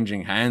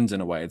exchanging hands in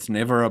a way. It's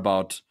never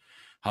about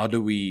how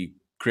do we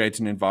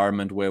create an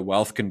environment where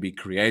wealth can be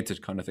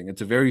created kind of thing.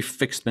 It's a very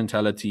fixed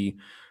mentality,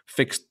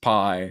 fixed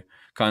pie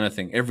kind of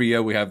thing. Every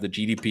year we have the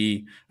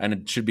GDP and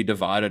it should be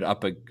divided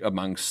up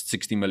amongst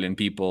 60 million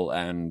people,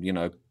 and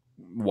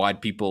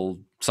white people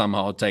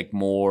somehow take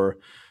more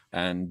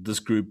and this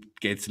group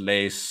gets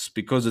less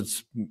because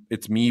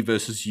it's me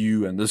versus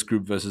you and this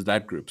group versus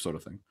that group sort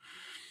of thing.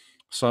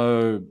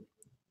 So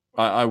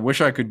I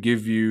wish I could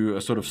give you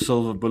a sort of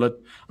silver bullet.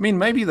 I mean,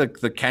 maybe the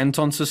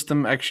canton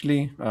system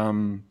actually.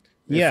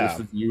 If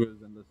the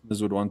viewers and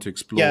listeners would want to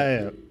explore.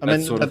 Yeah. I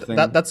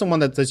mean, that's the one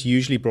that's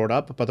usually brought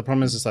up. But the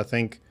problem is, I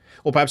think,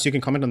 or perhaps you can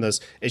comment on this,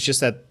 it's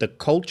just that the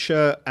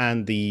culture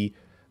and the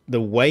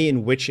way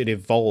in which it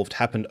evolved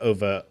happened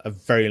over a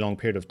very long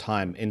period of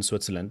time in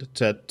Switzerland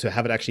to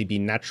have it actually be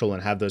natural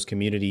and have those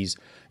communities,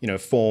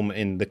 form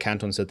in the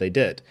cantons that they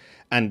did.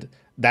 And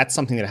that's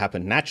something that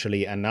happened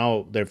naturally, and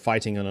now they're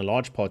fighting in a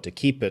large part to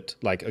keep it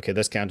like, okay,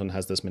 this canton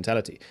has this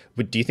mentality.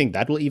 But do you think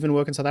that will even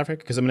work in South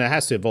Africa? Because, I mean, it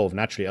has to evolve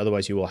naturally.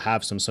 Otherwise, you will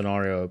have some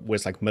scenario where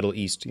it's like Middle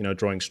East,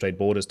 drawing straight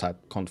borders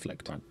type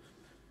conflict.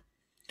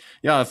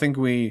 Yeah, I think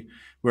we're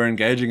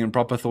engaging in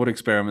proper thought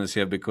experiments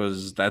here,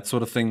 because that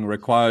sort of thing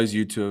requires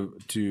you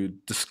to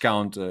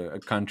discount a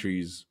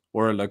country's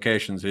or a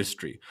location's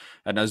history.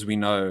 And as we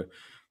know,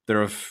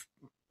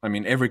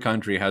 every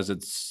country has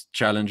its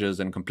challenges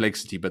and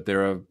complexity, but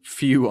there are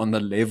few on the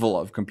level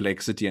of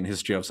complexity and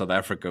history of South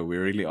Africa. We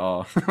really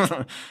are,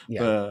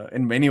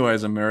 in many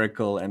ways, a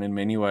miracle, and in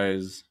many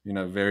ways,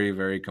 very,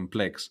 very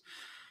complex.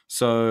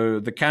 So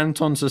the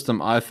canton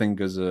system, I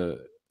think, is a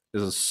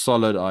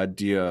solid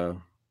idea,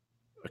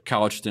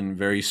 couched in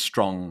very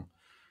strong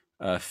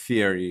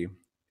theory.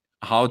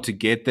 How to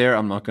get there,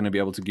 I'm not going to be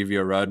able to give you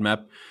a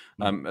roadmap.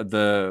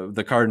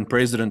 The current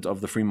president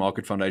of the Free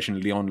Market Foundation,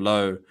 Leon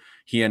Louw,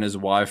 he and his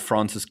wife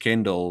Frances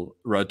Kendall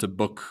wrote a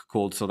book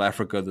called South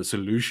Africa: The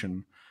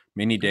Solution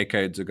many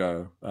decades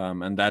ago,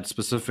 and that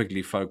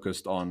specifically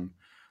focused on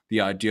the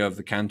idea of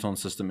the canton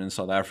system in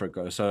South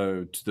Africa.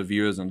 So to the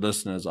viewers and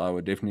listeners, I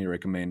would definitely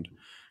recommend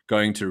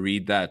going to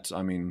read that.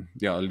 I mean,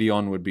 yeah,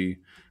 Leon would be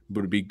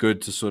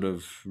good to sort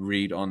of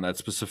read on that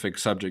specific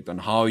subject on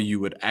how you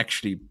would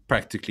actually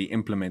practically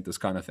implement this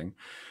kind of thing.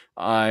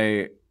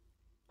 I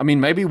I mean,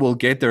 maybe we'll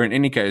get there in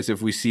any case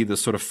if we see the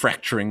sort of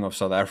fracturing of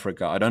South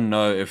Africa. I don't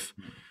know if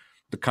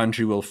the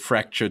country will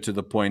fracture to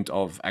the point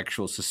of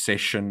actual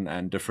secession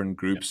and different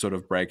groups sort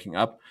of breaking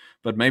up.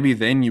 But maybe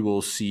then you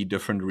will see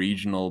different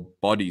regional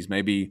bodies.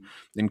 Maybe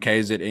in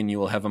KZN you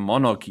will have a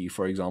monarchy,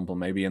 for example.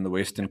 Maybe in the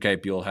Western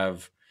Cape you'll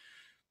have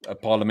a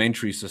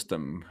parliamentary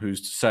system.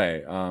 Who's to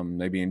say?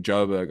 Maybe in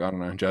Joburg, I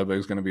don't know.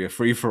 Joburg's going to be a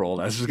free for all.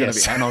 That's just going to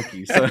be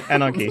anarchy. So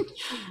Anarchy.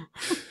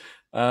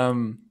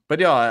 But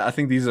yeah, I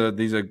think these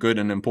are good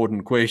and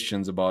important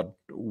questions about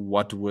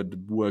what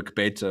would work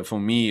better.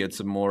 For me,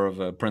 it's more of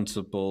a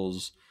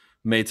principles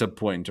meta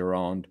point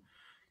around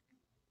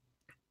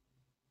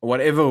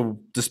whatever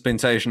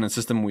dispensation and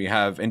system we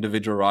have,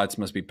 individual rights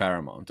must be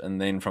paramount.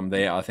 And then from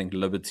there, I think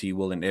liberty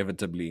will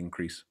inevitably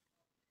increase.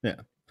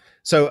 Yeah.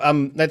 So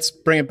let's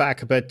bring it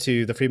back a bit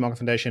to the Free Market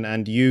Foundation,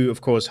 and you,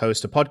 of course,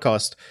 host a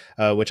podcast,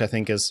 which I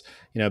think is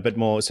a bit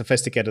more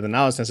sophisticated than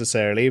ours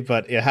necessarily,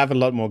 but you have a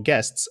lot more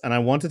guests. And I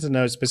wanted to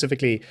know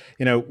specifically,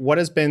 what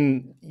has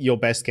been your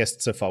best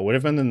guest so far? What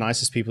have been the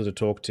nicest people to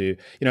talk to?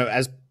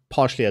 As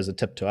partially as a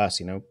tip to us,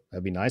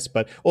 that'd be nice,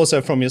 but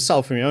also from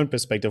yourself, from your own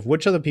perspective,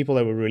 which are the people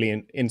that were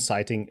really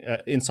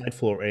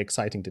insightful or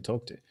exciting to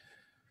talk to?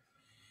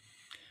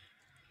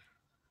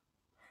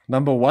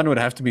 Number one would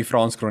have to be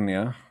Frans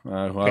Cronje, who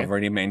I've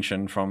already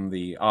mentioned from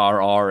the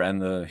RR,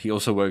 and he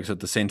also works at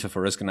the Center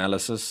for Risk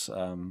Analysis.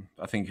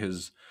 I think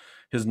his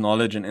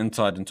knowledge and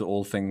insight into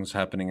all things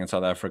happening in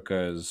South Africa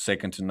is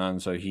second to none.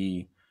 So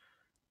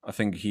I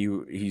think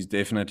he's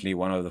definitely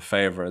one of the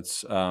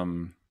favorites.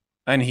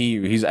 And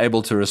he's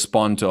able to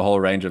respond to a whole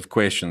range of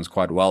questions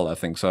quite well, I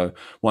think. So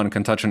one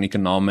can touch on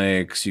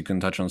economics, you can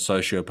touch on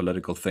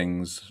socio-political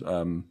things,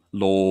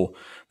 law,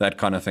 that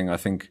kind of thing. I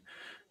think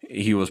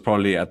he was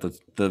probably at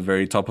the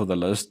very top of the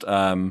list.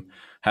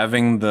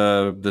 Having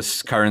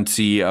this current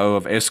CEO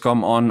of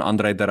Eskom on,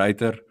 André de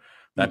Ruyter,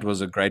 that was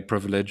a great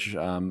privilege,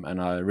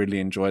 and I really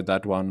enjoyed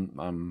that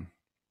one.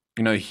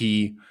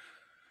 He,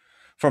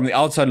 from the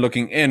outside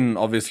looking in,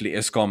 obviously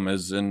Eskom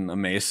is in a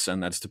mess,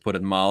 and that's to put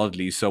it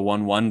mildly. So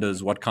one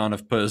wonders what kind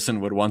of person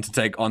would want to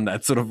take on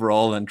that sort of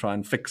role and try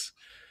and fix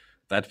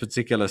that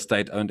particular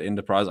state-owned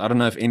enterprise. I don't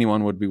know if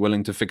anyone would be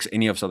willing to fix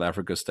any of South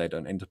Africa's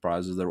state-owned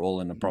enterprises. They're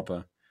all in a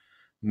proper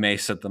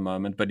mess at the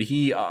moment, but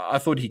I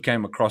thought he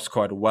came across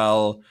quite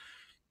well.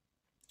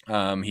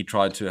 He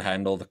tried to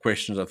handle the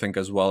questions, I think,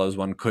 as well as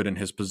one could in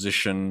his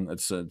position.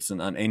 It's an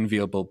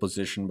unenviable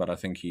position, but I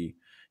think he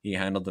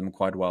handled them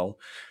quite well.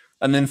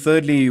 And then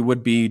thirdly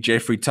would be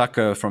Jeffrey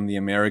Tucker from the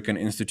American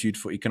Institute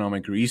for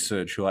Economic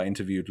Research, who I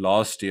interviewed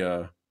last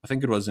year. I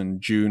think it was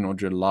in June or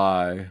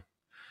July,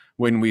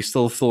 when we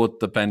still thought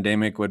the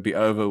pandemic would be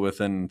over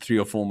within 3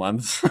 or 4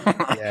 months.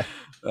 Yeah.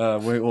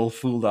 We all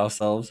fooled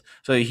ourselves.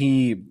 So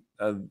he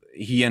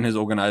and his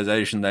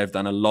organization, they've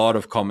done a lot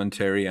of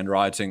commentary and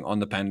writing on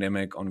the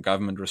pandemic, on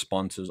government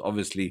responses,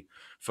 obviously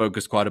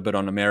focused quite a bit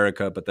on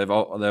America, but they've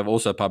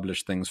also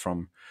published things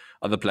from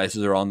other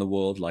places around the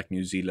world, like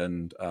New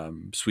Zealand,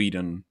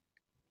 Sweden,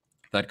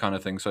 that kind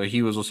of thing. So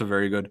he was also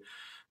very good,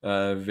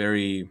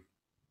 very,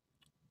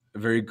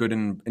 very good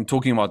in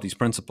talking about these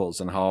principles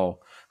and how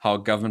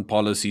government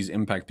policies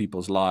impact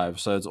people's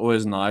lives. So it's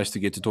always nice to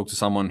get to talk to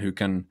someone who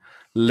can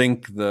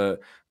link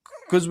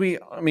because we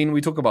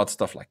talk about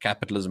stuff like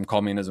capitalism,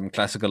 communism,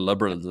 classical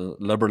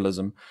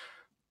liberalism,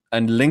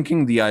 and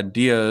linking the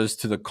ideas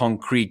to the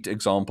concrete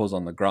examples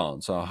on the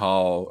ground. So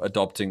how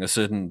adopting a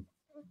certain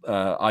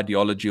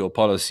ideology or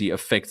policy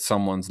affects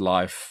someone's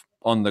life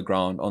on the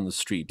ground, on the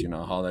street,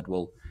 how that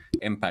will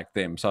impact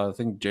them. So I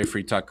think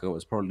Jeffrey Tucker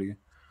was probably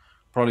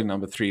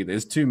number 3.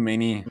 There's too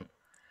many.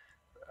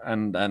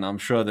 And I'm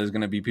sure there's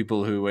going to be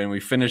people who, when we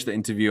finish the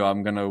interview,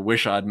 I'm going to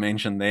wish I'd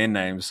mentioned their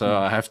names. So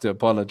I have to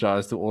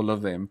apologize to all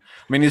of them.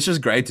 I mean, it's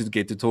just great to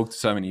get to talk to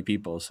so many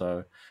people.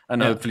 So,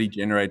 and hopefully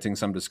generating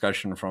some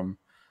discussion from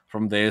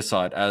their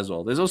side as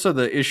well. There's also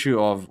the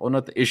issue of, or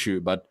not the issue,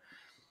 but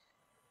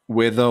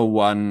whether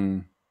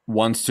one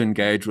wants to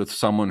engage with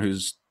someone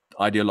who's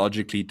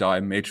ideologically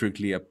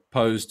diametrically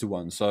opposed to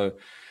one. So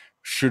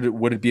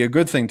would it be a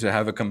good thing to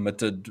have a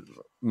committed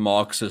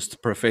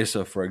Marxist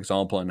professor, for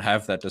example, and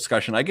have that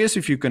discussion? I guess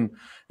if you can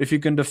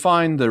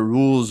define the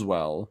rules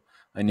well,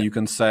 and you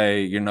can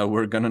say,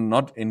 we're going to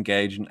not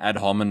engage in ad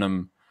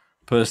hominem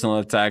personal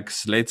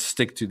attacks, let's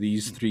stick to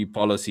these 3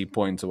 policy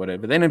points or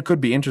whatever, then it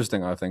could be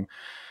interesting, I think.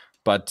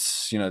 But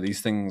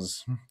these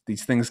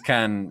things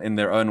can in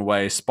their own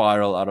way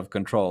spiral out of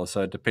control,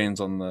 so it depends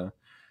on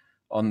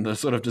the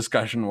sort of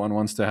discussion one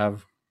wants to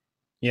have.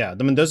 Yeah,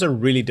 I mean, those are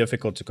really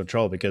difficult to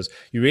control because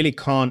you really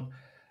can't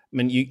I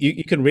mean,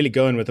 you can really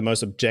go in with the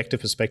most objective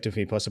perspective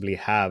you possibly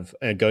have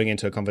going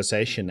into a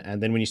conversation.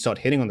 And then when you start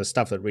hitting on the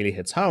stuff that really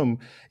hits home,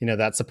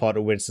 that's the part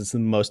of which it's the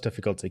most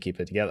difficult to keep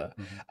it together.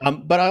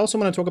 Mhm. But I also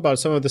want to talk about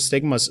some of the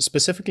stigmas,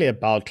 specifically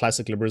about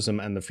classic liberalism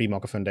and the Free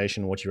Market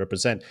Foundation, what you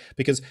represent,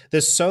 because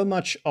there's so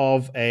much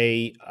of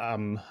I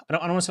don't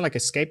want to say like a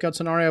scapegoat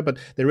scenario, but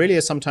there really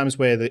is sometimes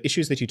where the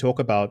issues that you talk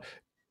about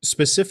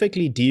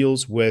specifically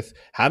deals with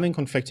having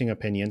conflicting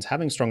opinions,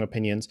 having strong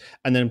opinions,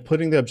 and then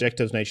putting the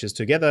objective natures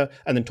together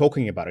and then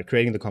talking about it,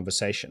 creating the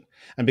conversation.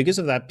 And because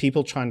of that,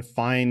 people try and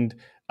find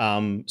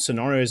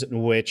scenarios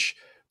in which,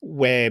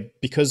 where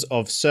because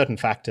of certain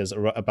factors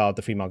about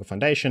the Free Market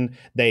Foundation,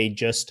 they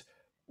just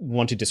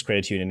want to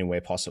discredit you in any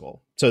way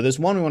possible. So there's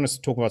one we want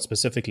to talk about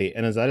specifically,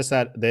 and that is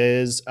that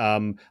there's I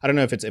don't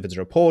know if it's a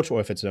report or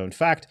if it's a known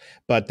fact,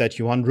 but that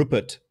Johan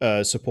Rupert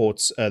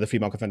supports the Free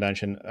Market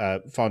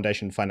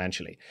Foundation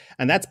financially,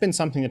 and that's been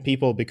something that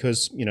people,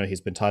 because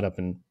he's been tied up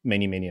in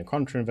many a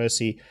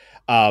controversy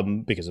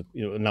because of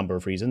a number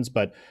of reasons,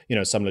 but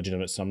some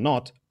legitimate, some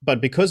not. But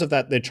because of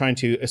that, they're trying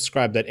to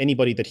ascribe that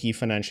anybody that he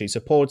financially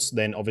supports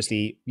then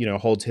obviously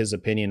holds his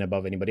opinion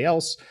above anybody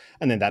else,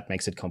 and then that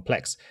makes it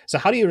complex. So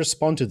how do you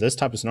respond to this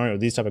type of scenario,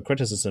 these type of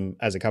criticism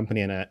as a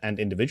company and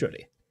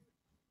individually?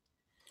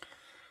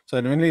 So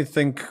I really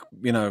think,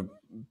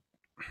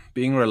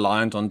 being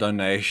reliant on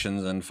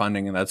donations and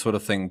funding and that sort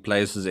of thing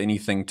places any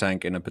think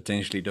tank in a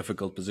potentially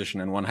difficult position,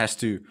 and one has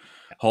to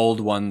hold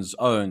one's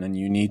own, and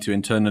you need to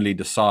internally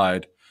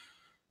decide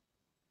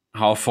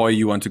how far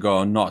you want to go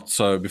or not.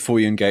 So before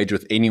you engage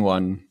with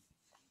anyone,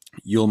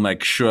 you'll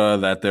make sure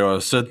that there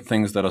are certain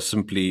things that are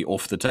simply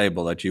off the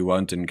table that you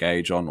won't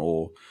engage on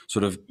or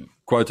sort of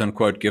quote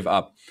unquote give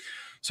up.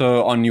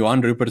 So on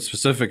Johan Rupert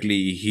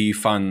specifically, he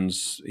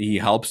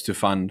helps to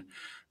fund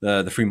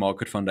the Free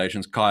Market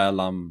Foundation's Kaya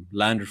Lam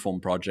land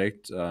reform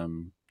project.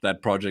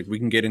 That project we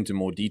can get into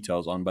more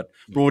details on, but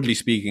broadly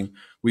speaking,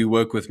 we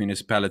work with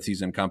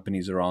municipalities and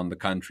companies around the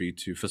country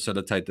to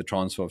facilitate the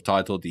transfer of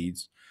title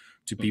deeds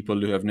to people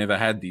who have never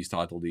had these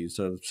title deeds.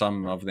 So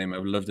some of them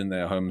have lived in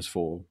their homes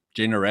for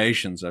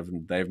generations.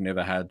 They've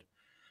never had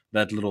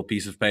that little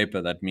piece of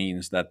paper that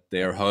means that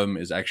their home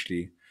is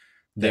actually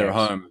their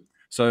home.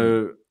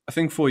 So I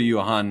think for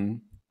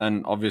Johan,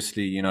 and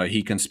obviously,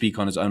 he can speak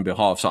on his own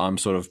behalf, so I'm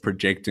sort of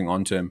projecting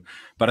onto him.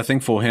 But I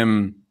think for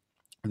him,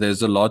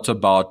 there's a lot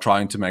about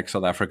trying to make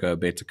South Africa a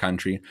better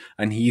country.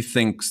 And he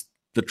thinks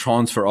the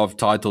transfer of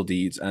title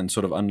deeds and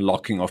sort of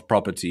unlocking of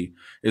property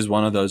is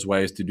one of those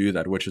ways to do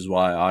that, which is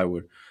why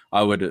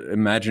I would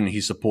imagine he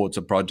supports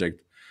a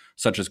project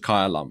such as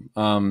Kaya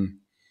Lam.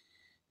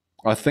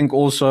 I think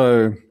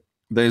also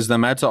there's the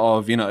matter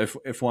of,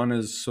 if one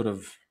is sort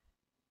of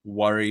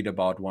worried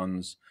about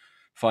one's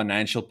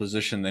financial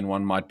position, then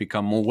one might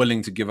become more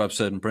willing to give up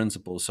certain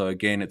principles. So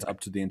again, it's up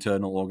to the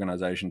internal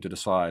organization to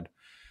decide,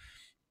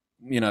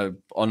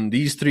 on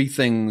these three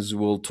things,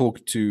 we'll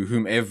talk to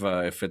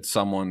whomever. If it's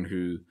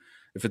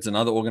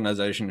another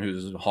organization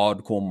who's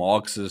hardcore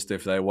Marxist,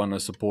 if they want to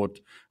support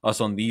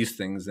us on these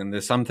things, then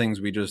there's some things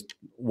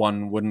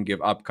one wouldn't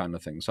give up, kind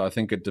of thing. So I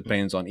think it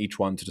depends on each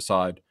one to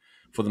decide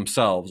for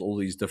themselves, all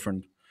these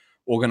different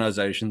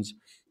organizations.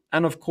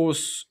 And of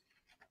course,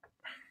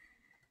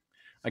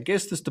 I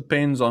guess this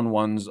depends on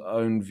one's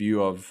own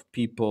view of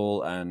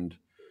people and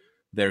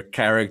their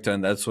character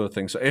and that sort of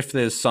thing. So if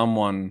there's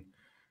someone,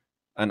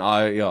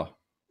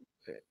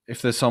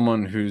 if there's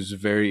someone who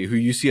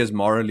you see as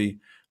morally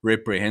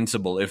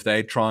reprehensible, if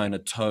they try and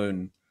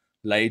atone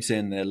later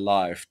in their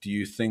life, do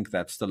you think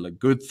that's still a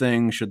good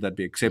thing? Should that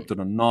be accepted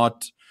or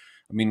not?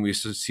 I mean, we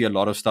see a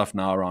lot of stuff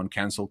now around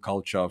cancel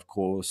culture, of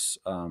course,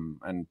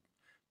 and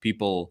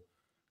people,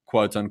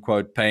 quote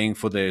unquote, paying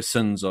for their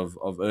sins of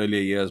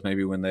earlier years,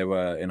 maybe when they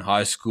were in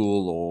high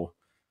school or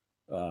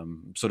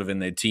sort of in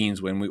their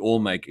teens, when we all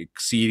make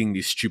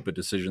exceedingly stupid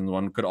decisions.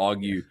 One could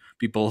argue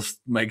people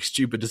make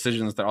stupid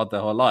decisions throughout their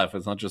whole life.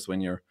 It's not just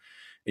when you're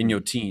in your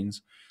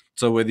teens.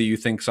 So whether you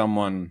think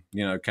someone,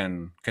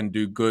 can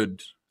do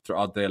good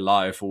throughout their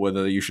life, or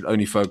whether you should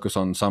only focus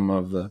on some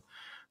of the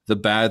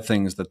bad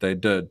things that they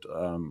did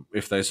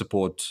if they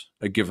support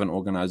a given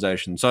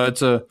organization. So I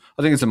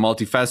think it's a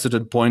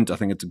multifaceted point. I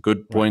think it's a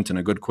good point and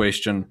a good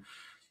question,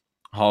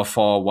 how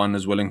far one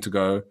is willing to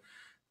go.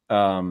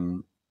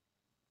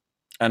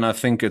 And I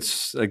think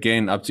it's,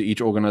 again, up to each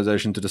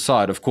organization to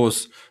decide. Of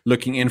course,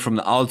 looking in from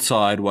the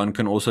outside, one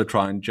can also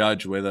try and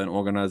judge whether an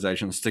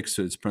organization sticks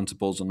to its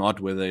principles or not,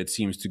 whether it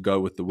seems to go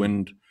with the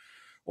wind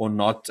or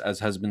not,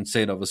 as has been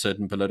said of a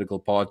certain political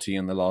party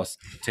in the last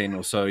 10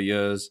 or so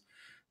years,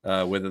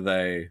 whether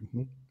they,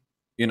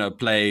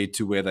 play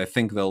to where they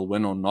think they'll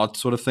win or not,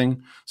 sort of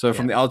thing. So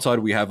from the outside,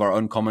 we have our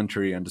own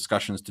commentary and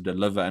discussions to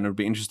deliver, and it would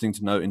be interesting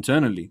to know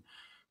internally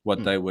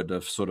what they would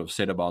have sort of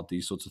said about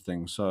these sorts of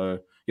things. So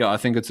I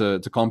think it's a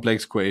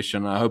complex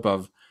question. I hope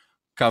I've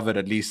covered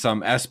at least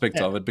some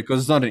aspects of it, because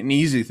it's not an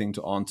easy thing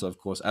to answer, of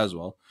course, as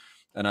well.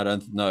 And I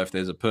don't know if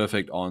there's a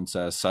perfect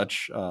answer as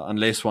such,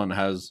 unless one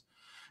has,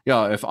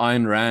 if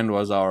Ayn Rand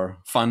was our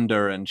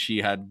funder and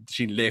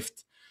she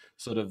left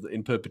sort of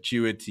in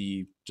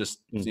perpetuity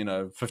just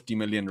Mm. 50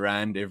 million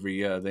rand every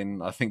year,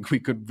 then I think we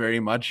could very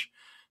much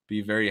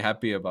be very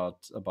happy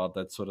about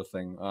that sort of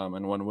thing,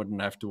 and one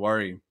wouldn't have to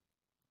worry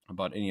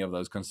about any of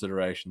those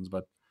considerations.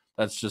 But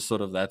that's just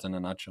sort of that in a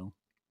nutshell.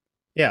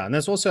 Yeah, and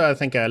there's also, I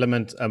think, an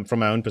element from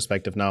my own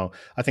perspective now.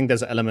 I think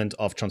there's an element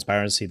of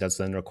transparency that's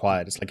then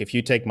required. It's like if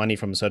you take money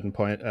from a certain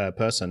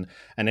person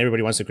and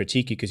everybody wants to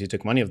critique you because you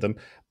took money of them,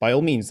 by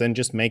all means, then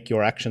just make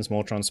your actions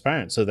more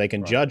transparent so they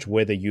can Right. judge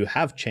whether you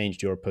have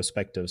changed your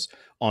perspectives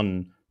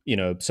on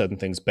certain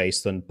things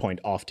based on point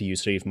after you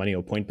received money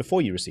or point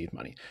before you received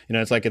money.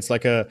 It's like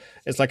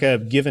a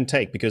give and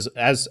take, because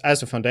as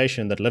a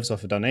foundation that lives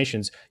off of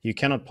donations, you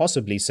cannot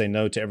possibly say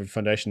no to every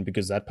foundation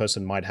because that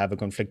person might have a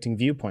conflicting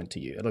viewpoint to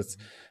you.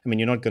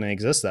 You're not going to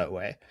exist that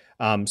way.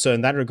 So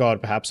in that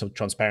regard, perhaps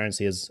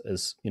transparency is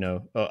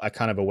a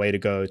kind of a way to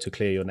go to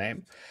clear your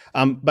name.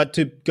 But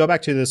to go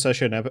back to the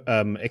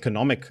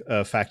socio-economic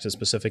factors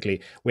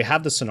specifically, we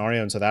have the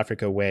scenario in South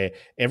Africa where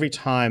every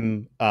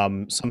time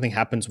something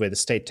happens where the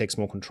state takes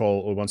more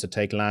control or wants to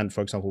take land,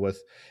 for example,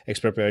 with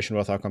expropriation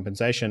without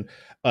compensation,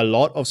 a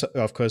lot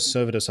of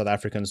conservative South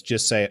Africans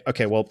just say,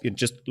 okay, well, you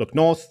just look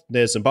north.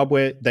 There's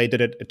Zimbabwe. They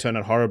did it. It turned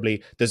out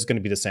horribly. This is going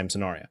to be the same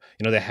scenario.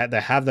 They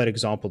have that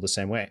example the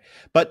same way.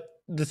 But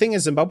the thing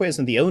is, Zimbabwe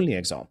isn't the only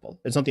example.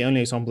 It's not the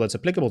only example that's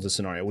applicable to the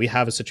scenario. We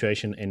have a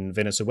situation in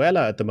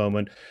Venezuela at the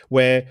moment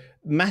where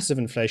massive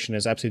inflation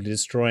is absolutely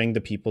destroying the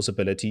people's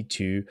ability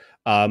to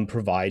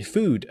provide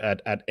food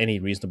at any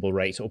reasonable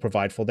rate or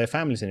provide for their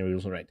families at any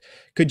reasonable rate.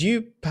 Could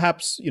you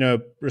perhaps,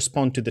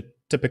 respond to the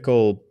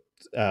typical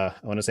I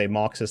want to say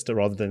Marxist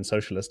rather than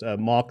socialist,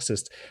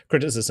 Marxist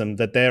criticism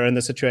that they're in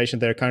the situation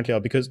they currently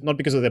are not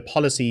because of their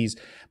policies,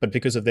 but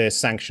because of their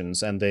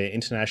sanctions and their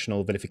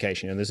international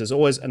vilification. And this is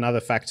always another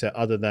factor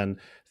other than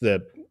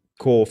the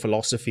core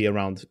philosophy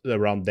around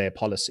their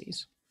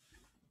policies.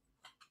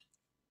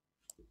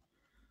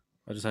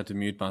 I just had to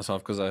mute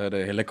myself because I heard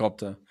a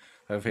helicopter.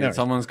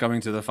 Someone's coming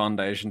to the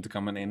foundation to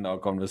come and end our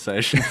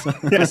conversation.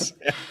 Yes.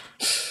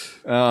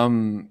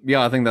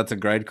 I think that's a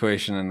great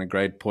question and a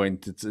great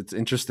point. It's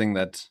interesting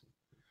that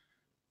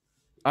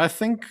I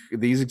think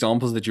these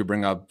examples that you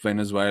bring up,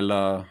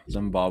 Venezuela,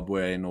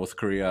 Zimbabwe, North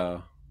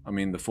Korea,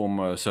 the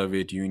former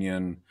Soviet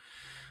Union,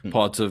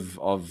 parts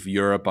of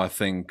Europe, I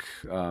think,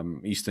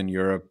 Eastern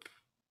Europe,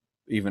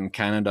 even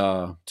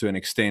Canada to an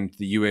extent,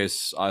 the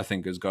US, I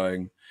think, is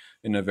going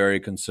in a very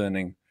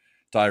concerning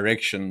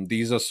direction.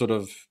 These are sort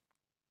of,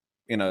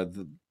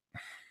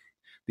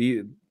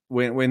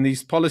 when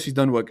these policies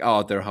don't work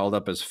out, they're held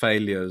up as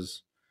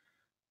failures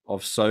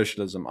of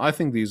socialism. I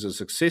think these are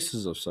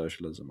successes of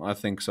socialism. I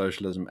think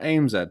socialism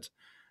aims at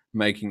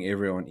making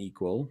everyone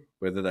equal.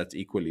 Whether that's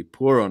equally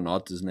poor or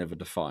not is never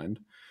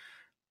defined.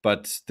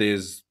 But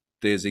there's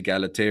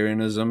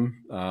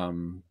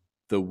egalitarianism.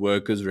 The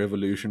workers'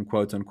 revolution,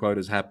 quote unquote,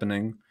 is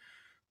happening.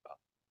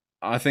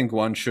 I think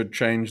one should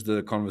change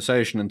the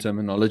conversation and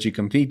terminology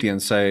completely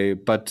and say,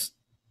 but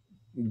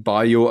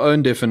by your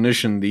own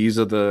definition, these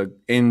are the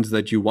ends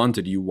that you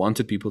wanted. You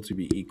wanted people to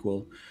be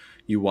equal.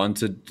 You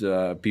wanted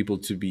people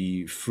to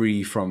be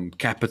free from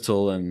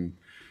capital and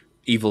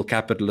evil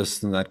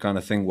capitalists and that kind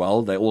of thing.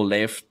 Well, they all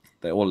left.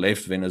 They all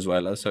left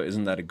Venezuela. So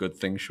isn't that a good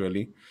thing,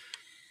 surely?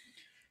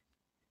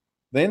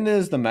 Then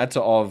there's the matter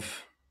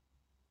of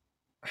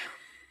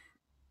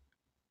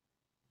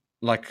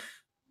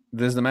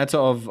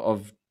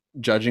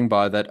judging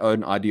by that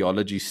own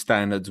ideology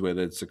standards,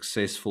 whether it's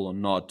successful or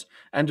not,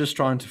 and just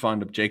trying to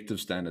find objective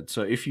standards.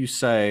 So if you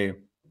say,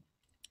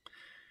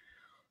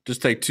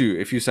 just take two,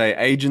 if you say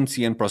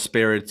agency and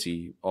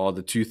prosperity are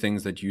the two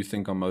things that you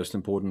think are most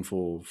important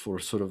for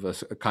sort of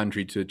a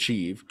country to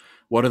achieve,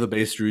 what are the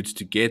best routes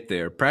to get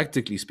there,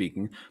 practically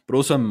speaking, but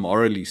also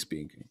morally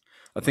speaking?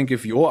 I think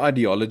if your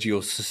ideology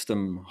or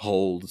system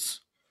holds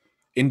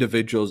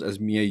individuals as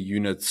mere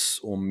units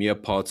or mere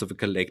parts of a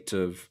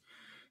collective,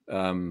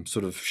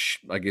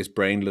 I guess,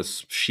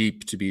 brainless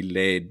sheep to be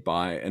led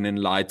by an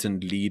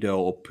enlightened leader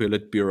or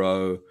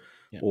Politburo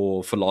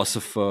or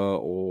philosopher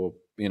or,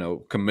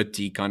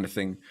 committee kind of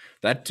thing,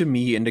 that to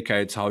me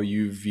indicates how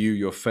you view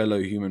your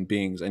fellow human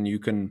beings. And you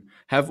can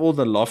have all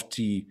the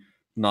lofty,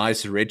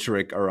 nice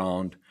rhetoric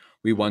around,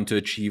 we want to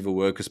achieve a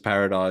workers'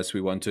 paradise, we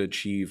want to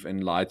achieve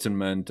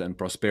enlightenment and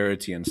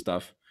prosperity and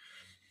stuff.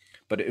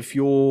 But if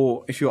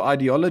your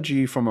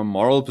ideology from a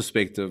moral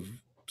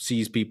perspective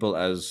sees people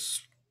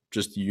as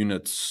just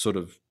units, sort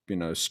of,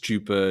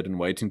 stupid and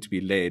waiting to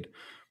be led,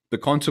 the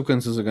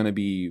consequences are going to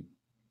be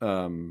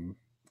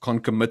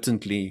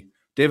concomitantly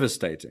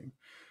devastating.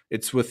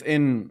 It's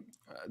within,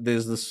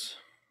 there's this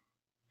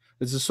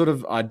sort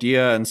of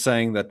idea and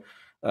saying that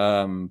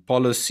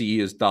policy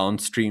is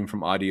downstream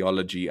from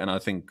ideology, and I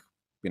think,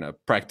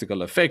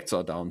 practical effects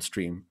are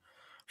downstream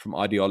from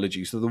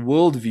ideology. So the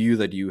worldview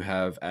that you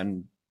have,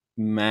 and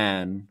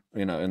man,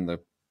 in the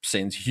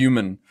sense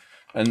human,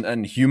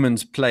 and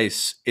humans'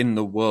 place in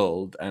the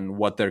world and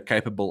what they're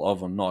capable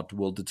of or not,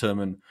 will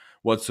determine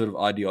what sort of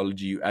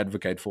ideology you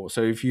advocate for.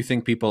 So if you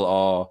think people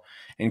are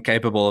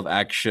incapable of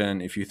action,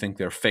 if you think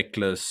they're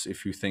feckless,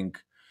 if you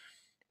think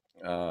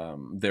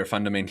they're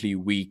fundamentally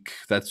weak,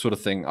 that sort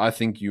of thing. I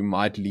think you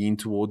might lean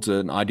towards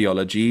an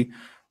ideology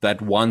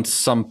that wants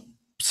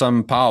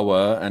some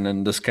power, and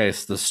in this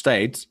case, the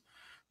state,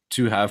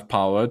 to have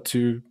power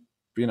to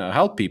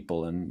help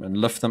people and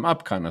lift them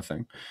up, kind of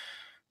thing.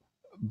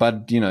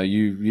 But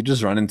you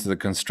just run into the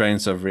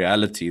constraints of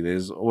reality.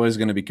 There's always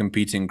going to be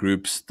competing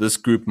groups. This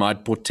group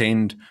might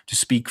pretend to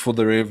speak for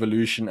the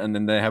revolution, and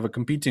then they have a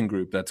competing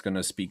group that's going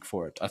to speak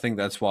for it. I think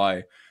that's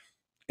why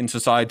in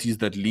societies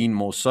that lean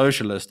more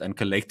socialist and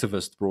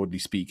collectivist, broadly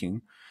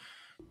speaking,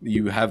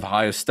 you have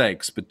higher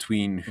stakes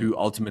between who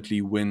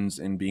ultimately wins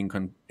in being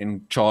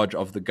in charge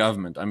of the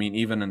government. I mean,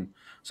 even in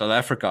South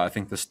Africa, I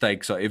think the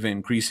stakes are ever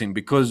increasing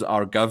because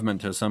our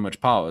government has so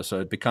much power. So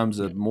it becomes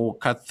a more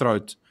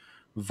cutthroat,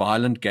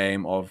 violent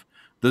game of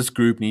this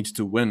group needs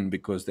to win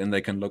because then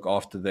they can look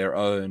after their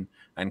own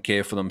and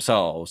care for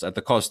themselves at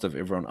the cost of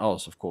everyone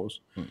else, of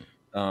course.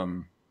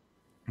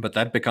 But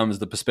that becomes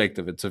the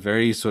perspective. It's a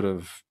very sort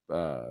of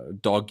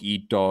dog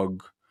eat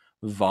dog,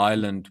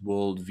 violent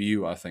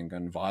worldview, I think,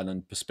 and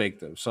violent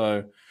perspective.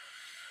 So,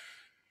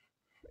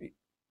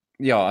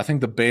 yeah, I think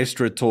the best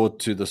retort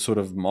to the sort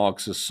of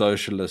Marxist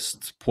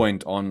socialist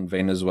point on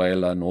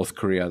Venezuela, North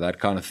Korea, that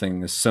kind of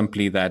thing is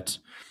simply that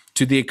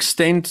to the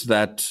extent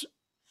that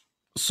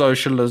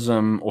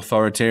socialism,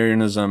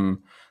 authoritarianism,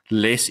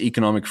 less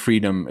economic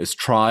freedom is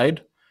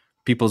tried,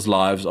 people's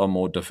lives are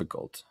more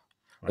difficult.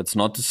 It's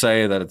not to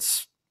say that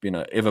it's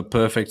ever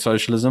perfect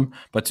socialism,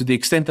 but to the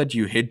extent that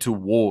you head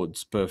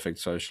towards perfect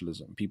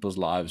socialism, people's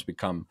lives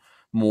become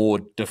more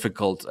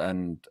difficult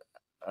and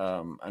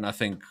I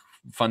think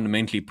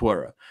fundamentally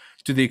poorer.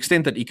 To the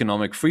extent that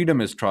economic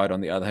freedom is tried,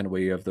 on the other hand, where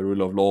you have the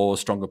rule of law,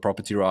 stronger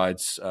property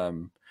rights,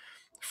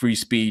 free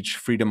speech,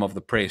 freedom of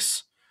the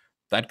press,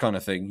 that kind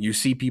of thing, you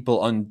see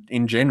people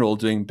in general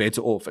doing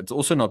better off. It's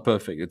also not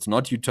perfect. It's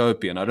not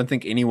utopian. I don't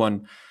think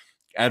anyone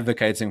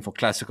advocating for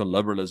classical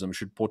liberalism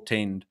should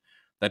portend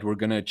that we're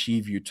going to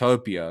achieve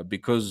utopia,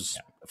 because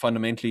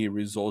fundamentally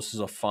resources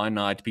are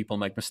finite, people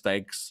make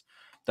mistakes,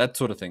 that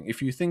sort of thing.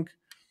 If you think,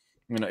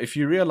 if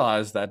you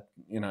realize that,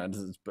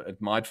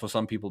 it might for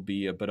some people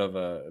be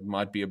it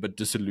might be a bit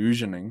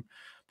disillusioning,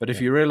 but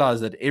if you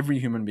realize that every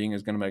human being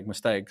is going to make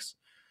mistakes,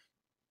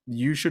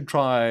 you should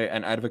try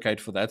and advocate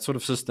for that sort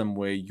of system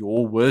where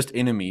your worst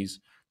enemies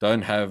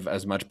don't have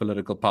as much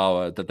political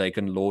power that they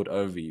can lord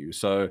over you.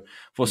 So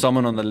for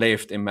someone on the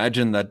left,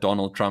 imagine that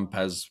Donald Trump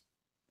has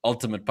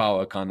ultimate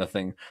power, kind of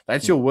thing.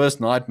 That's your worst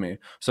nightmare.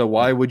 So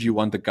why would you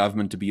want the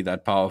government to be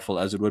that powerful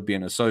as it would be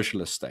in a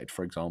socialist state,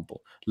 for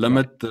example?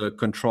 Limit the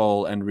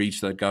control and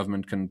reach that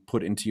government can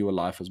put into your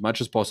life as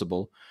much as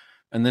possible.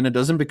 And then it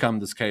doesn't become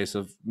this case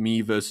of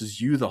me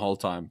versus you the whole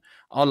time.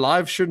 Our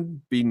lives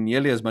shouldn't be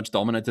nearly as much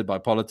dominated by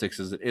politics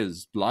as it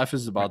is. Life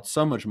is about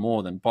so much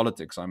more than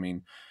politics. I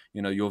mean,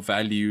 your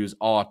values,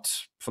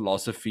 art,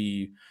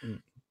 philosophy,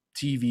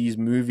 TVs,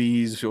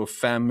 movies, your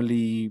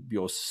family,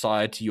 your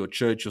society, your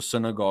church, your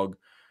synagogue.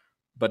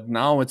 But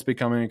now it's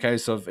becoming a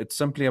case of it's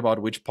simply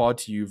about which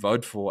party you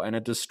vote for. And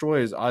it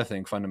destroys, I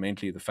think,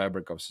 fundamentally the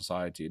fabric of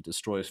society. It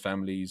destroys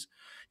families.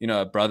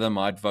 A brother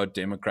might vote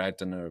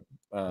Democrat and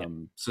a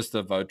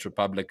sister vote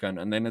Republican,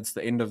 and then it's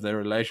the end of their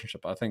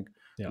relationship. I think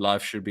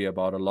life should be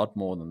about a lot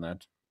more than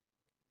that.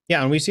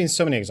 Yeah, and we've seen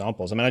so many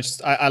examples. I mean,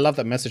 I love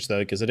that message though,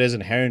 because it is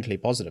inherently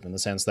positive in the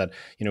sense that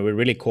we're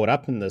really caught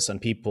up in this,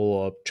 and people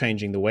are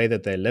changing the way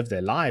that they live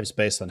their lives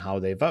based on how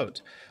they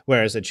vote.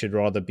 Whereas it should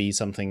rather be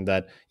something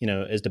that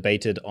is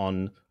debated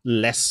on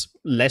less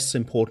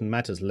important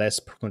matters, less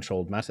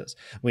controlled matters.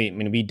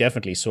 We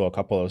definitely saw a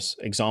couple of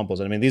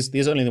examples. I mean,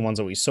 these are only the ones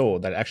that we saw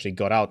that actually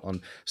got out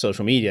on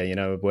social media.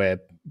 Where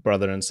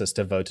brother and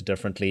sister voted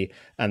differently,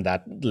 and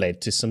that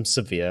led to some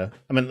severe.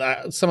 I mean,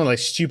 some of the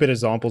stupid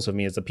examples of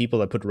me is the people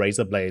that put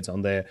razor blades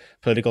on their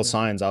political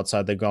signs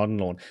outside their garden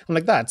lawn. I'm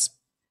like, that's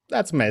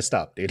messed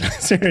up, dude.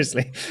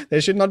 Seriously, there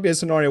should not be a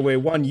scenario where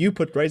one, you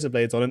put razor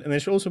blades on it, and there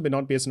should also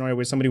not be a scenario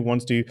where somebody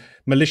wants to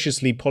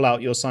maliciously pull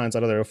out your signs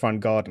out of their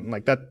front garden.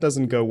 Like, that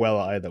doesn't go well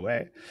either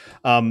way.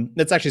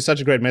 It's actually such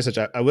a great message.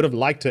 I would have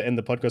liked to end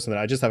the podcast on that.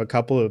 I just have a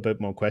couple of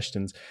bit more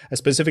questions,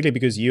 specifically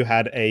because you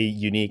had a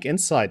unique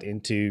insight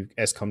into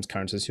Eskom's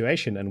current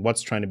situation and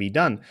what's trying to be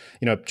done.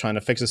 Trying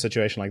to fix a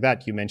situation like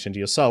that. You mentioned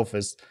yourself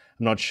as,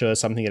 I'm not sure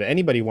something that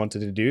anybody wanted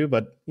to do,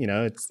 but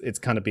it's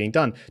kind of being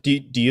done. Do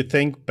you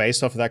think,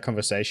 based off of that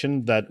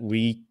conversation, that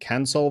we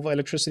can solve the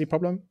electricity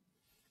problem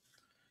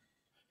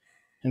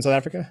in South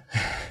Africa?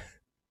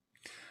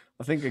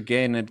 I think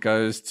again it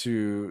goes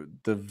to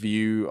the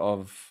view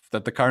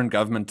that the current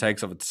government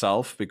takes of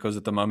itself, because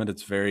at the moment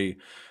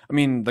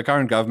the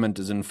current government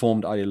is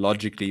informed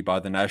ideologically by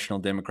the National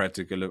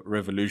Democratic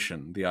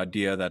Revolution, the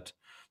idea that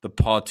the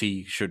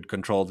party should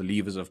control the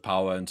levers of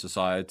power in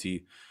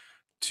society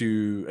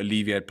to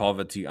alleviate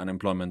poverty,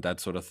 unemployment,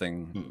 that sort of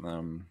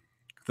thing.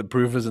 The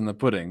proof is in the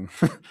pudding.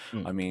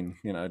 I mean,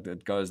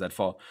 it goes that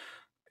far.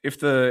 If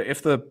the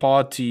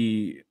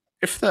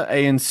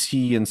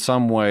ANC in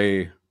some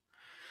way,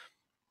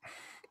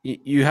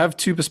 you have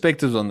two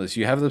perspectives on this.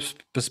 You have the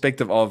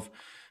perspective of,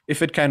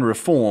 if it can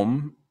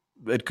reform,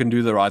 it can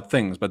do the right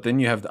things. But then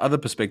you have the other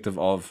perspective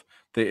of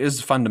there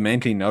is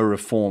fundamentally no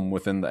reform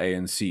within the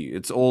ANC.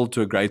 It's all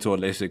to a greater or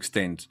less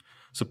extent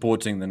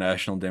supporting the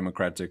National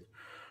Democratic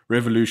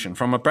Revolution.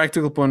 From a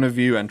practical point of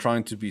view and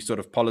trying to be sort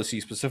of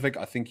policy specific,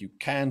 I think you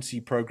can see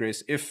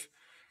progress if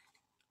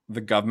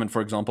the government,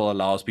 for example,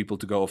 allows people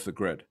to go off the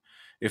grid,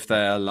 if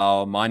they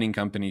allow mining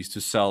companies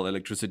to sell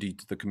electricity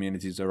to the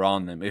communities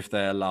around them, if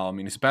they allow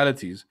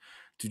municipalities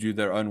to do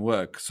their own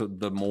work. So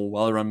the more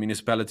well-run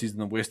municipalities in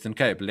the Western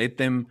Cape, let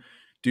them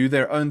do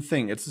their own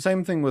thing. It's the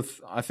same thing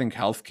with, I think,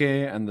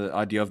 healthcare and the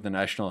idea of the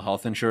national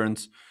health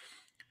insurance.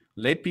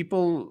 Let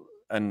people,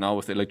 and now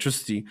with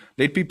electricity,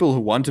 let people who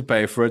want to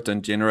pay for it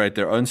and generate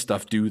their own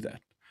stuff do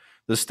that.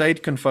 The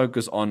state can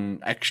focus on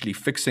actually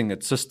fixing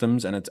its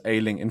systems and its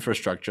ailing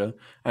infrastructure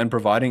and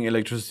providing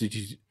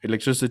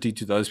electricity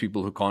to those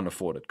people who can't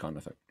afford it, kind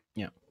of thing.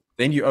 Yeah.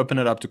 Then you open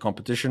it up to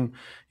competition.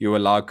 You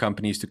allow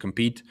companies to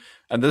compete,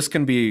 and this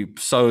can be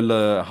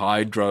solar,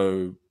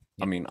 hydro.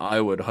 I mean, I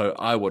would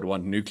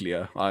want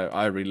nuclear.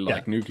 I really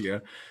like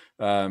nuclear,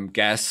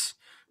 gas,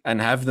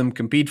 and have them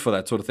compete for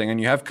that sort of thing. And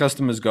you have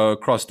customers go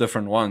across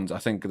different ones. I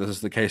think this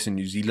is the case in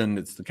New Zealand.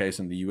 It's the case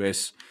in the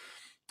US.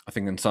 I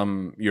think in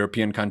some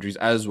European countries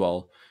as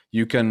well.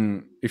 You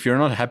can, if you're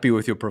not happy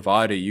with your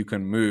provider, you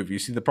can move. You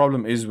see, the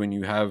problem is when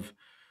you have,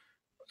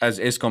 as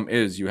Eskom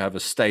is, you have a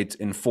state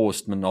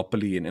enforced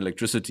monopoly in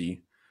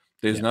electricity.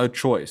 There's no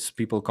choice.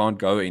 People can't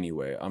go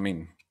anywhere. I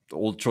mean, the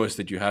all choice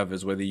that you have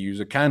is whether you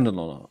use a candle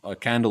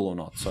or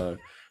not. So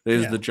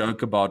there's the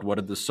joke about what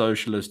did the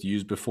socialists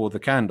use before the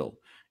candle?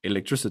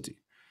 Electricity.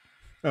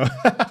 Oh,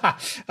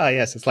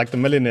 yes, it's like the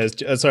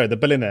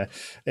billionaire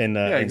in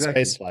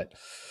exactly. spaceflight.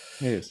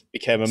 Yes,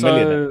 became a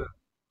millionaire.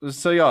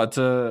 So yeah,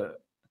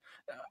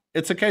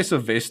 it's a case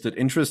of vested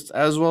interests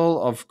as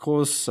well. Of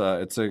course,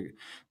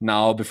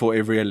 now before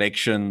every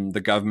election,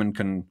 the government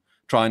can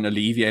try and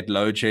alleviate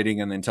load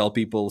shedding and then tell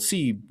people,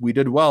 "See, we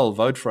did well,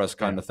 vote for us,"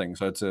 kind of thing.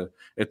 So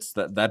it's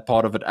that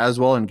part of it as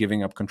well, and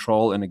giving up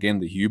control. And again,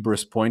 the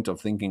hubris point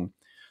of thinking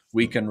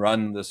we can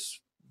run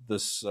this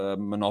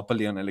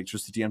monopoly on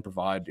electricity and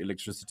provide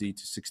electricity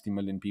to 60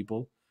 million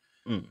people.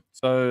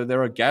 So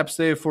there are gaps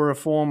there for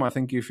reform. I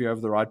think if you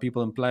have the right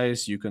people in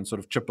place, you can sort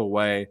of chip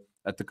away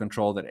at the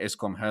control that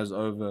Eskom has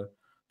over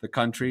the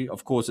country.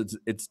 Of course,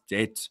 its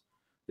debt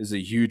is a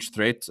huge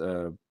threat.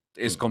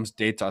 Eskom's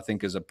debt, I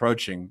think, is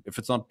approaching, if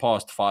it's not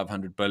past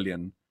 500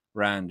 billion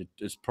rand, it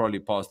is probably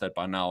past that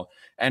by now.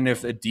 And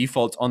if it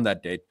defaults on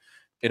that debt,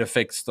 it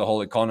affects the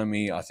whole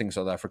economy. I think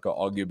South Africa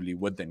arguably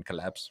would then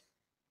collapse.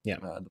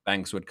 The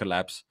banks would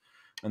collapse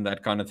and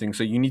that kind of thing.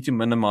 So you need to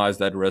minimize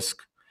that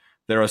risk.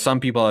 There are some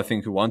people, I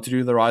think, who want to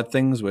do the right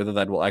things. Whether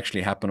that will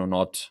actually happen or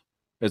not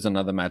is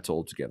another matter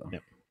altogether.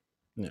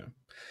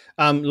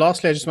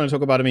 Lastly, I just want to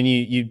talk about, I mean,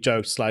 you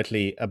joked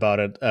slightly about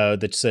it,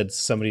 that said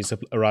somebody's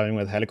arriving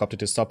with a helicopter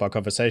to stop our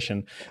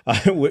conversation.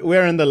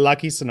 We're in the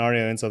lucky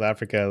scenario in South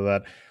Africa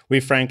that we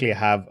frankly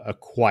have a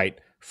quite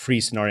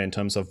free scenario in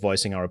terms of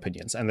voicing our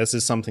opinions. And this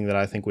is something that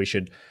I think we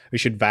should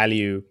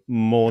value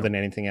more than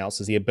anything else,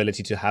 is the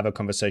ability to have a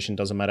conversation.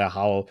 Doesn't matter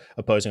how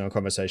opposing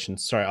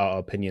our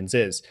opinions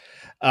is.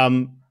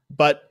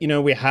 But,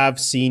 we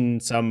have seen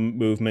some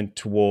movement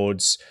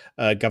towards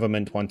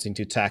government wanting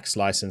to tax,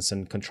 license,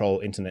 and control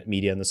internet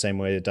media in the same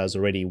way it does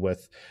already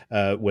with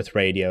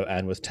radio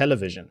and with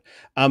television.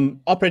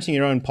 Operating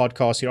your own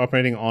podcast, you're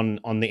operating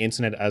on the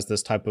internet as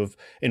this type of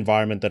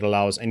environment that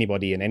allows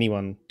anybody and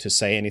anyone to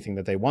say anything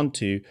that they want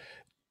to.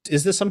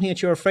 Is this something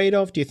that you're afraid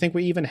of? Do you think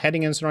we're even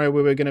heading in a scenario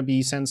where we're going to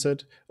be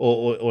censored?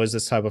 Or is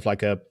this type of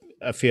like a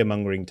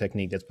fear-mongering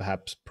technique that's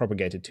perhaps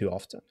propagated too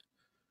often?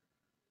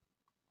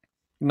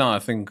 No, I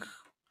think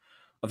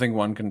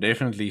one can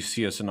definitely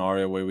see a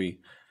scenario where we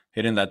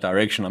head in that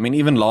direction. I mean,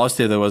 even last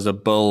year there was a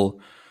bill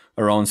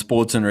around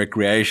sports and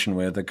recreation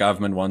where the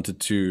government wanted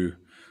to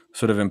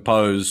sort of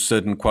impose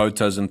certain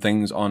quotas and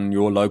things on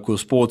your local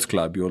sports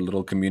club, your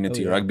little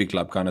community rugby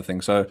club kind of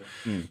thing. So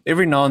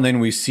every now and then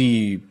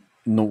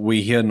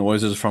we hear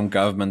noises from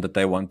government that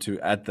they want to,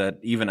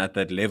 even at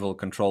that level,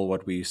 control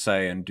what we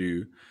say and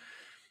do.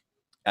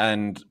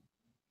 And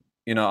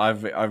I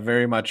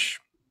very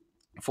much,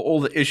 for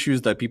all the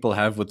issues that people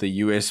have with the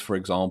US, for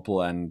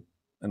example, and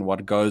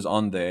what goes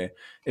on there,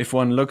 if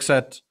one looks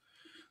at,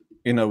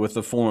 with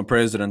the former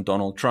president,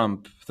 Donald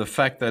Trump, the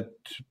fact that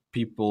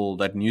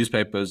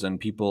newspapers and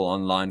people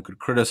online could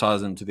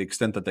criticize him to the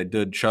extent that they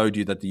did showed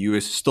you that the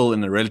US is still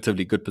in a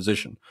relatively good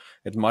position.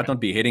 It might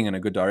not be heading in a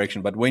good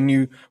direction, but when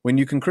you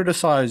can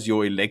criticize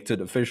your elected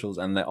officials,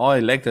 and they are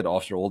elected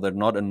after all, they're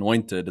not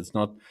anointed, it's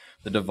not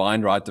the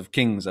divine right of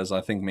kings, as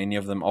I think many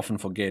of them often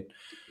forget.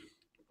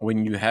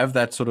 When you have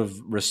that sort of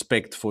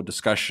respect for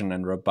discussion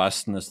and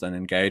robustness and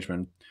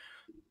engagement,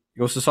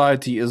 your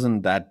society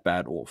isn't that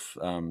bad off.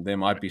 There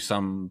might be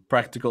some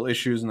practical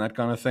issues and that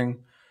kind of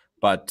thing,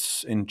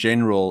 but in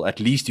general, at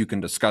least you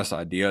can discuss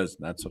ideas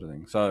and that sort of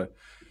thing. So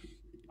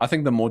I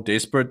think the more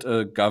desperate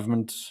a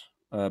government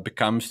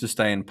becomes to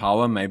stay in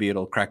power, maybe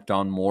it'll crack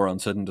down more on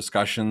certain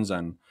discussions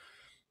and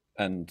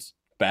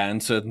ban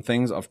certain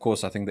things. Of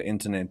course, I think the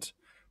internet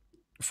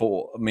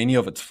for many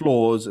of its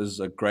flaws, is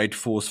a great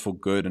force for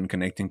good and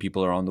connecting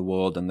people around the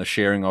world and the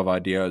sharing of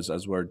ideas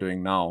as we're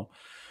doing now.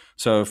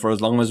 So for as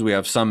long as we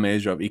have some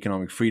measure of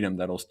economic freedom,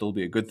 that'll still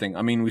be a good thing.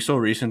 I mean, we saw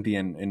recently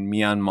in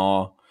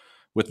Myanmar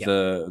with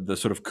Yeah. the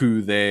sort of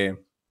coup there,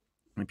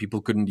 and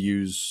people couldn't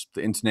use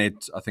the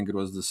internet. I think it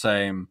was the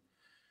same.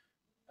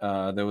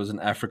 There was an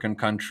African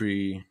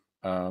country,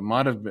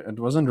 might have been, it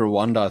wasn't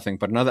Rwanda, I think,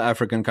 but another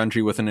African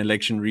country with an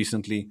election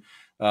recently,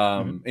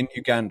 Mhm. in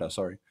Uganda,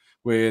 sorry,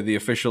 where the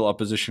official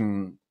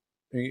opposition,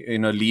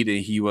 leader,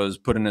 he was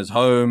put in his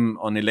home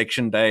on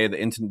election day.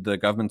 The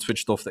government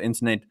switched off the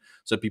internet,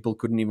 so people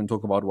couldn't even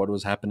talk about what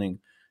was happening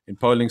in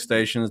polling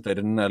stations. They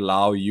didn't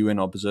allow UN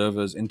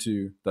observers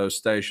into those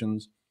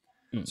stations.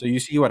 Mm. So you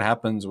see what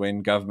happens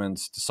when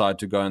governments decide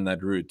to go in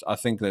that route. I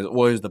think there's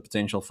always the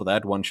potential for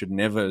that. One should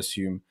never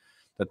assume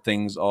that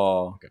things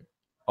Okay.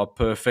 are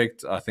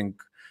perfect. I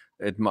think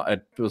it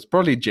was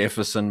probably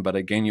Jefferson, but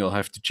again, you'll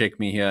have to check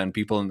me here, and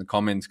people in the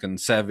comments can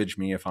savage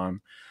me if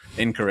I'm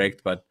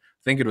incorrect. But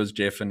I think it was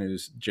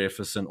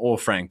Jefferson or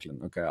Franklin.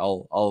 Okay,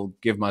 I'll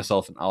give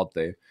myself an out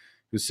there,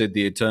 who said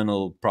the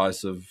eternal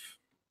price of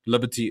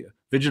liberty,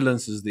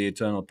 vigilance is the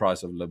eternal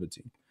price of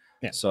liberty.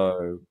 Yeah.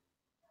 So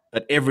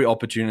at every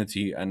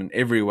opportunity and in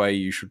every way,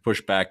 you should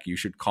push back, you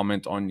should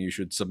comment on, you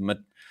should submit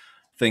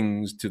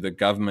things to the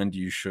government,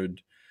 you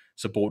should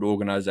support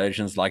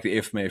organizations like the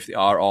FMF, the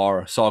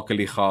RR,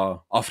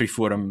 Sakeliga,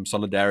 AfriForum,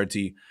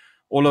 Solidarity,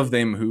 all of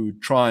them who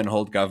try and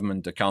hold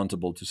government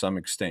accountable to some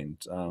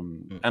extent.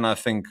 Mm. And I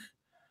think,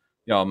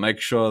 yeah,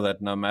 make sure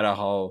that no matter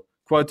how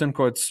quote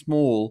unquote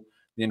small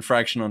the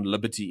infraction on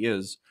liberty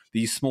is,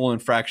 these small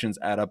infractions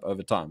add up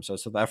over time. So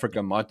South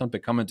Africa might not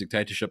become a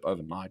dictatorship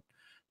overnight,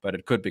 but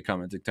it could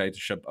become a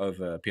dictatorship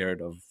over a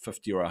period of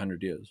 50 or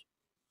 100 years.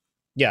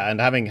 Yeah,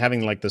 and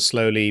having like the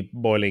slowly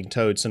boiling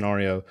toad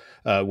scenario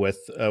with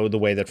the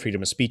way that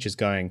freedom of speech is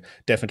going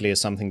definitely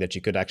is something that you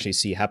could actually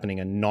see happening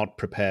and not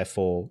prepare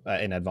for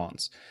in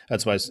advance.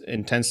 That's why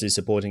intensely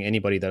supporting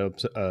anybody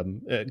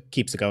that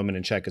keeps the government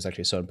in check is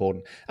actually so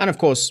important. And of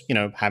course,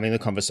 having the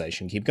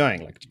conversation keep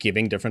going, like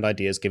giving different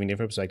ideas, giving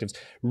different perspectives,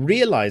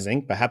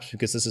 realizing perhaps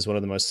because this is one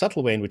of the most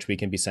subtle way in which we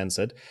can be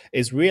censored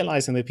is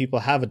realizing that people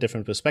have a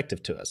different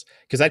perspective to us,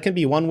 because that can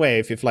be one way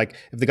if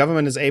the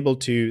government is able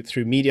to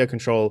through media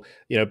control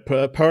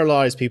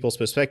pluralize people's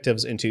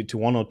perspectives into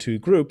one or two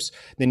groups,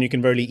 then you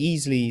can very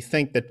easily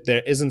think that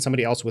there isn't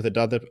somebody else with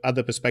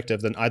other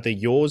perspective than either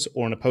yours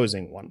or an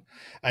opposing one.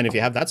 And if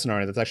you have that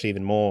scenario, that's actually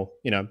even more,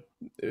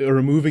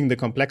 removing the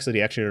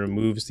complexity actually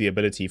removes the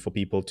ability for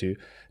people to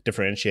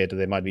differentiate that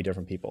there might be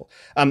different people.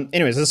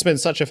 Anyways, this has been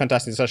such a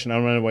fantastic discussion. I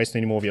don't want to waste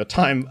any more of your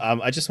time.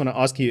 I just want to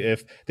ask you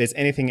if there's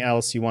anything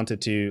else you wanted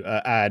to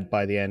add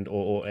by the end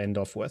or end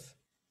off with.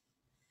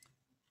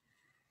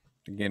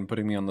 Again,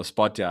 putting me on the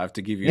spot here, I have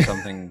to give you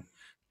something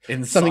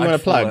Something you want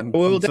to plug. and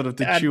We'll sort of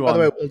to add, chew by the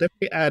way, on. we'll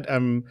definitely add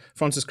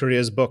Francis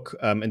Correa's book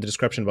in the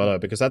description below,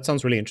 because that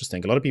sounds really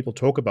interesting. A lot of people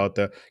talk about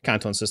the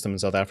canton system in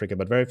South Africa,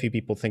 but very few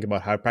people think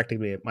about how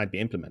practically it might be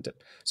implemented.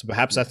 So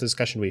perhaps that's the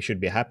discussion we should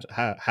be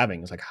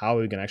having. It's like, how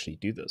are we going to actually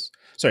do this?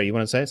 Sorry, you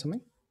want to say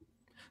something?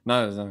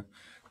 No.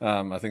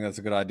 I think that's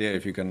a good idea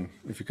if you can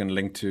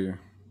link to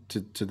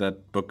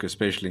that book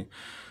especially.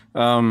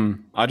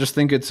 I just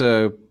think it's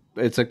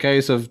a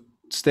case of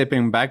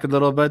stepping back a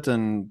little bit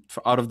and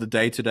out of the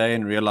day to day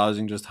and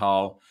realizing just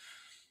how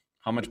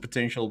much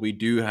potential we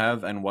do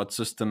have and what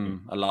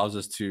system allows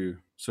us to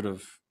sort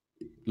of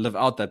live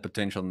out that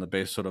potential in the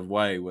best sort of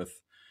way.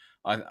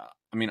 I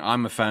mean,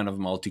 I'm a fan of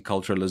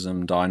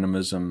multiculturalism,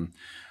 dynamism,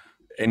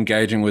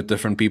 engaging with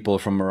different people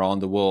from around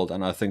the world.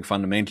 And I think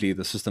fundamentally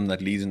the system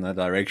that leads in that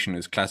direction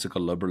is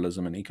classical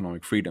liberalism and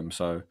economic freedom.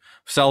 So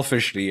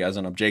selfishly, as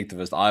an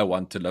objectivist, I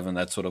want to live in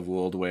that sort of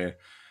world where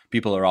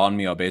people around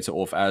me are better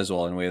off as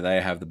well and where they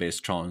have the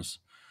best chance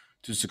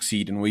to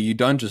succeed and where you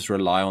don't just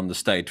rely on the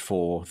state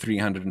for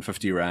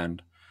 350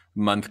 Rand a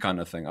month kind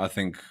of thing. I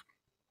think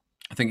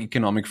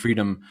economic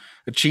freedom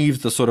achieves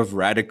the sort of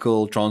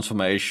radical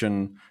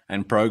transformation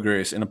and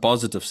progress in a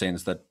positive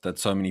sense that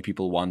so many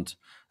people want,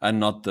 and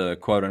not the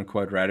quote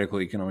unquote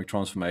radical economic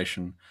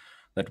transformation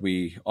that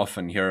we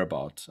often hear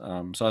about.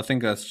 So I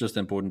think that's just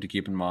important to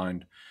keep in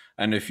mind.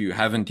 And if you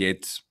haven't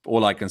yet,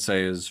 all I can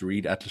say is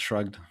read Atlas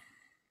Shrugged.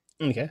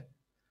 Okay.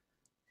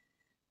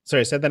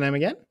 Sorry, said the name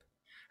again?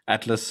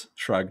 Atlas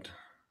Shrugged.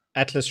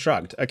 Atlas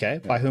Shrugged. Okay.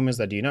 Yeah. By whom is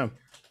that? Do you know?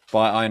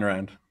 By Ayn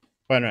Rand.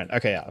 Right.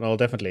 Okay, yeah. No,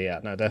 definitely.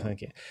 Yeah. No,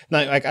 definitely. No,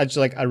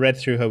 I read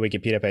through her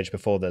Wikipedia page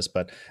before this,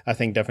 but I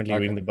think definitely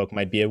reading the book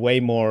might be a way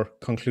more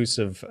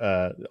conclusive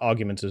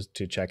argument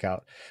to check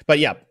out. But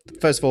yeah,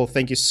 first of all,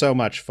 thank you so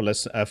much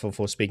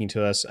for speaking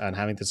to us and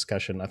having this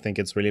discussion. I think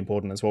it's really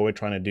important. That's what we're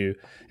trying to do,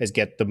 is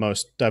get the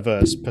most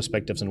diverse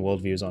perspectives and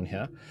worldviews on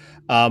here.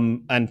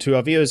 And to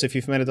our viewers, if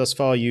you've made it thus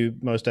far, you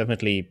most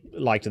definitely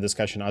liked the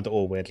discussion either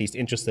or, we're at least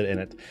interested in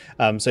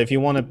it. So if you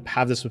want to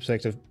have this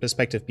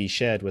perspective be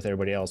shared with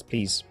everybody else,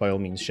 please, by all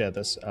means share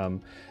this.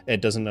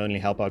 It doesn't only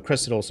help out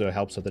Chris, it also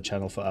helps with the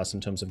channel for us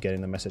in terms of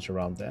getting the message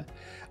around there.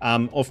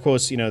 Of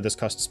course, this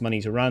costs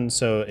money to run,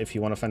 so if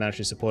you want to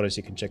financially support us,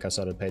 you can check us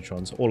out at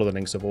Patrons. All of the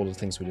links of all the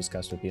things we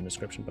discussed will be in the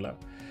description below.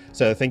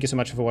 So thank you so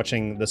much for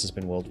watching. This has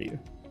been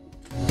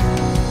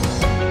Worldview.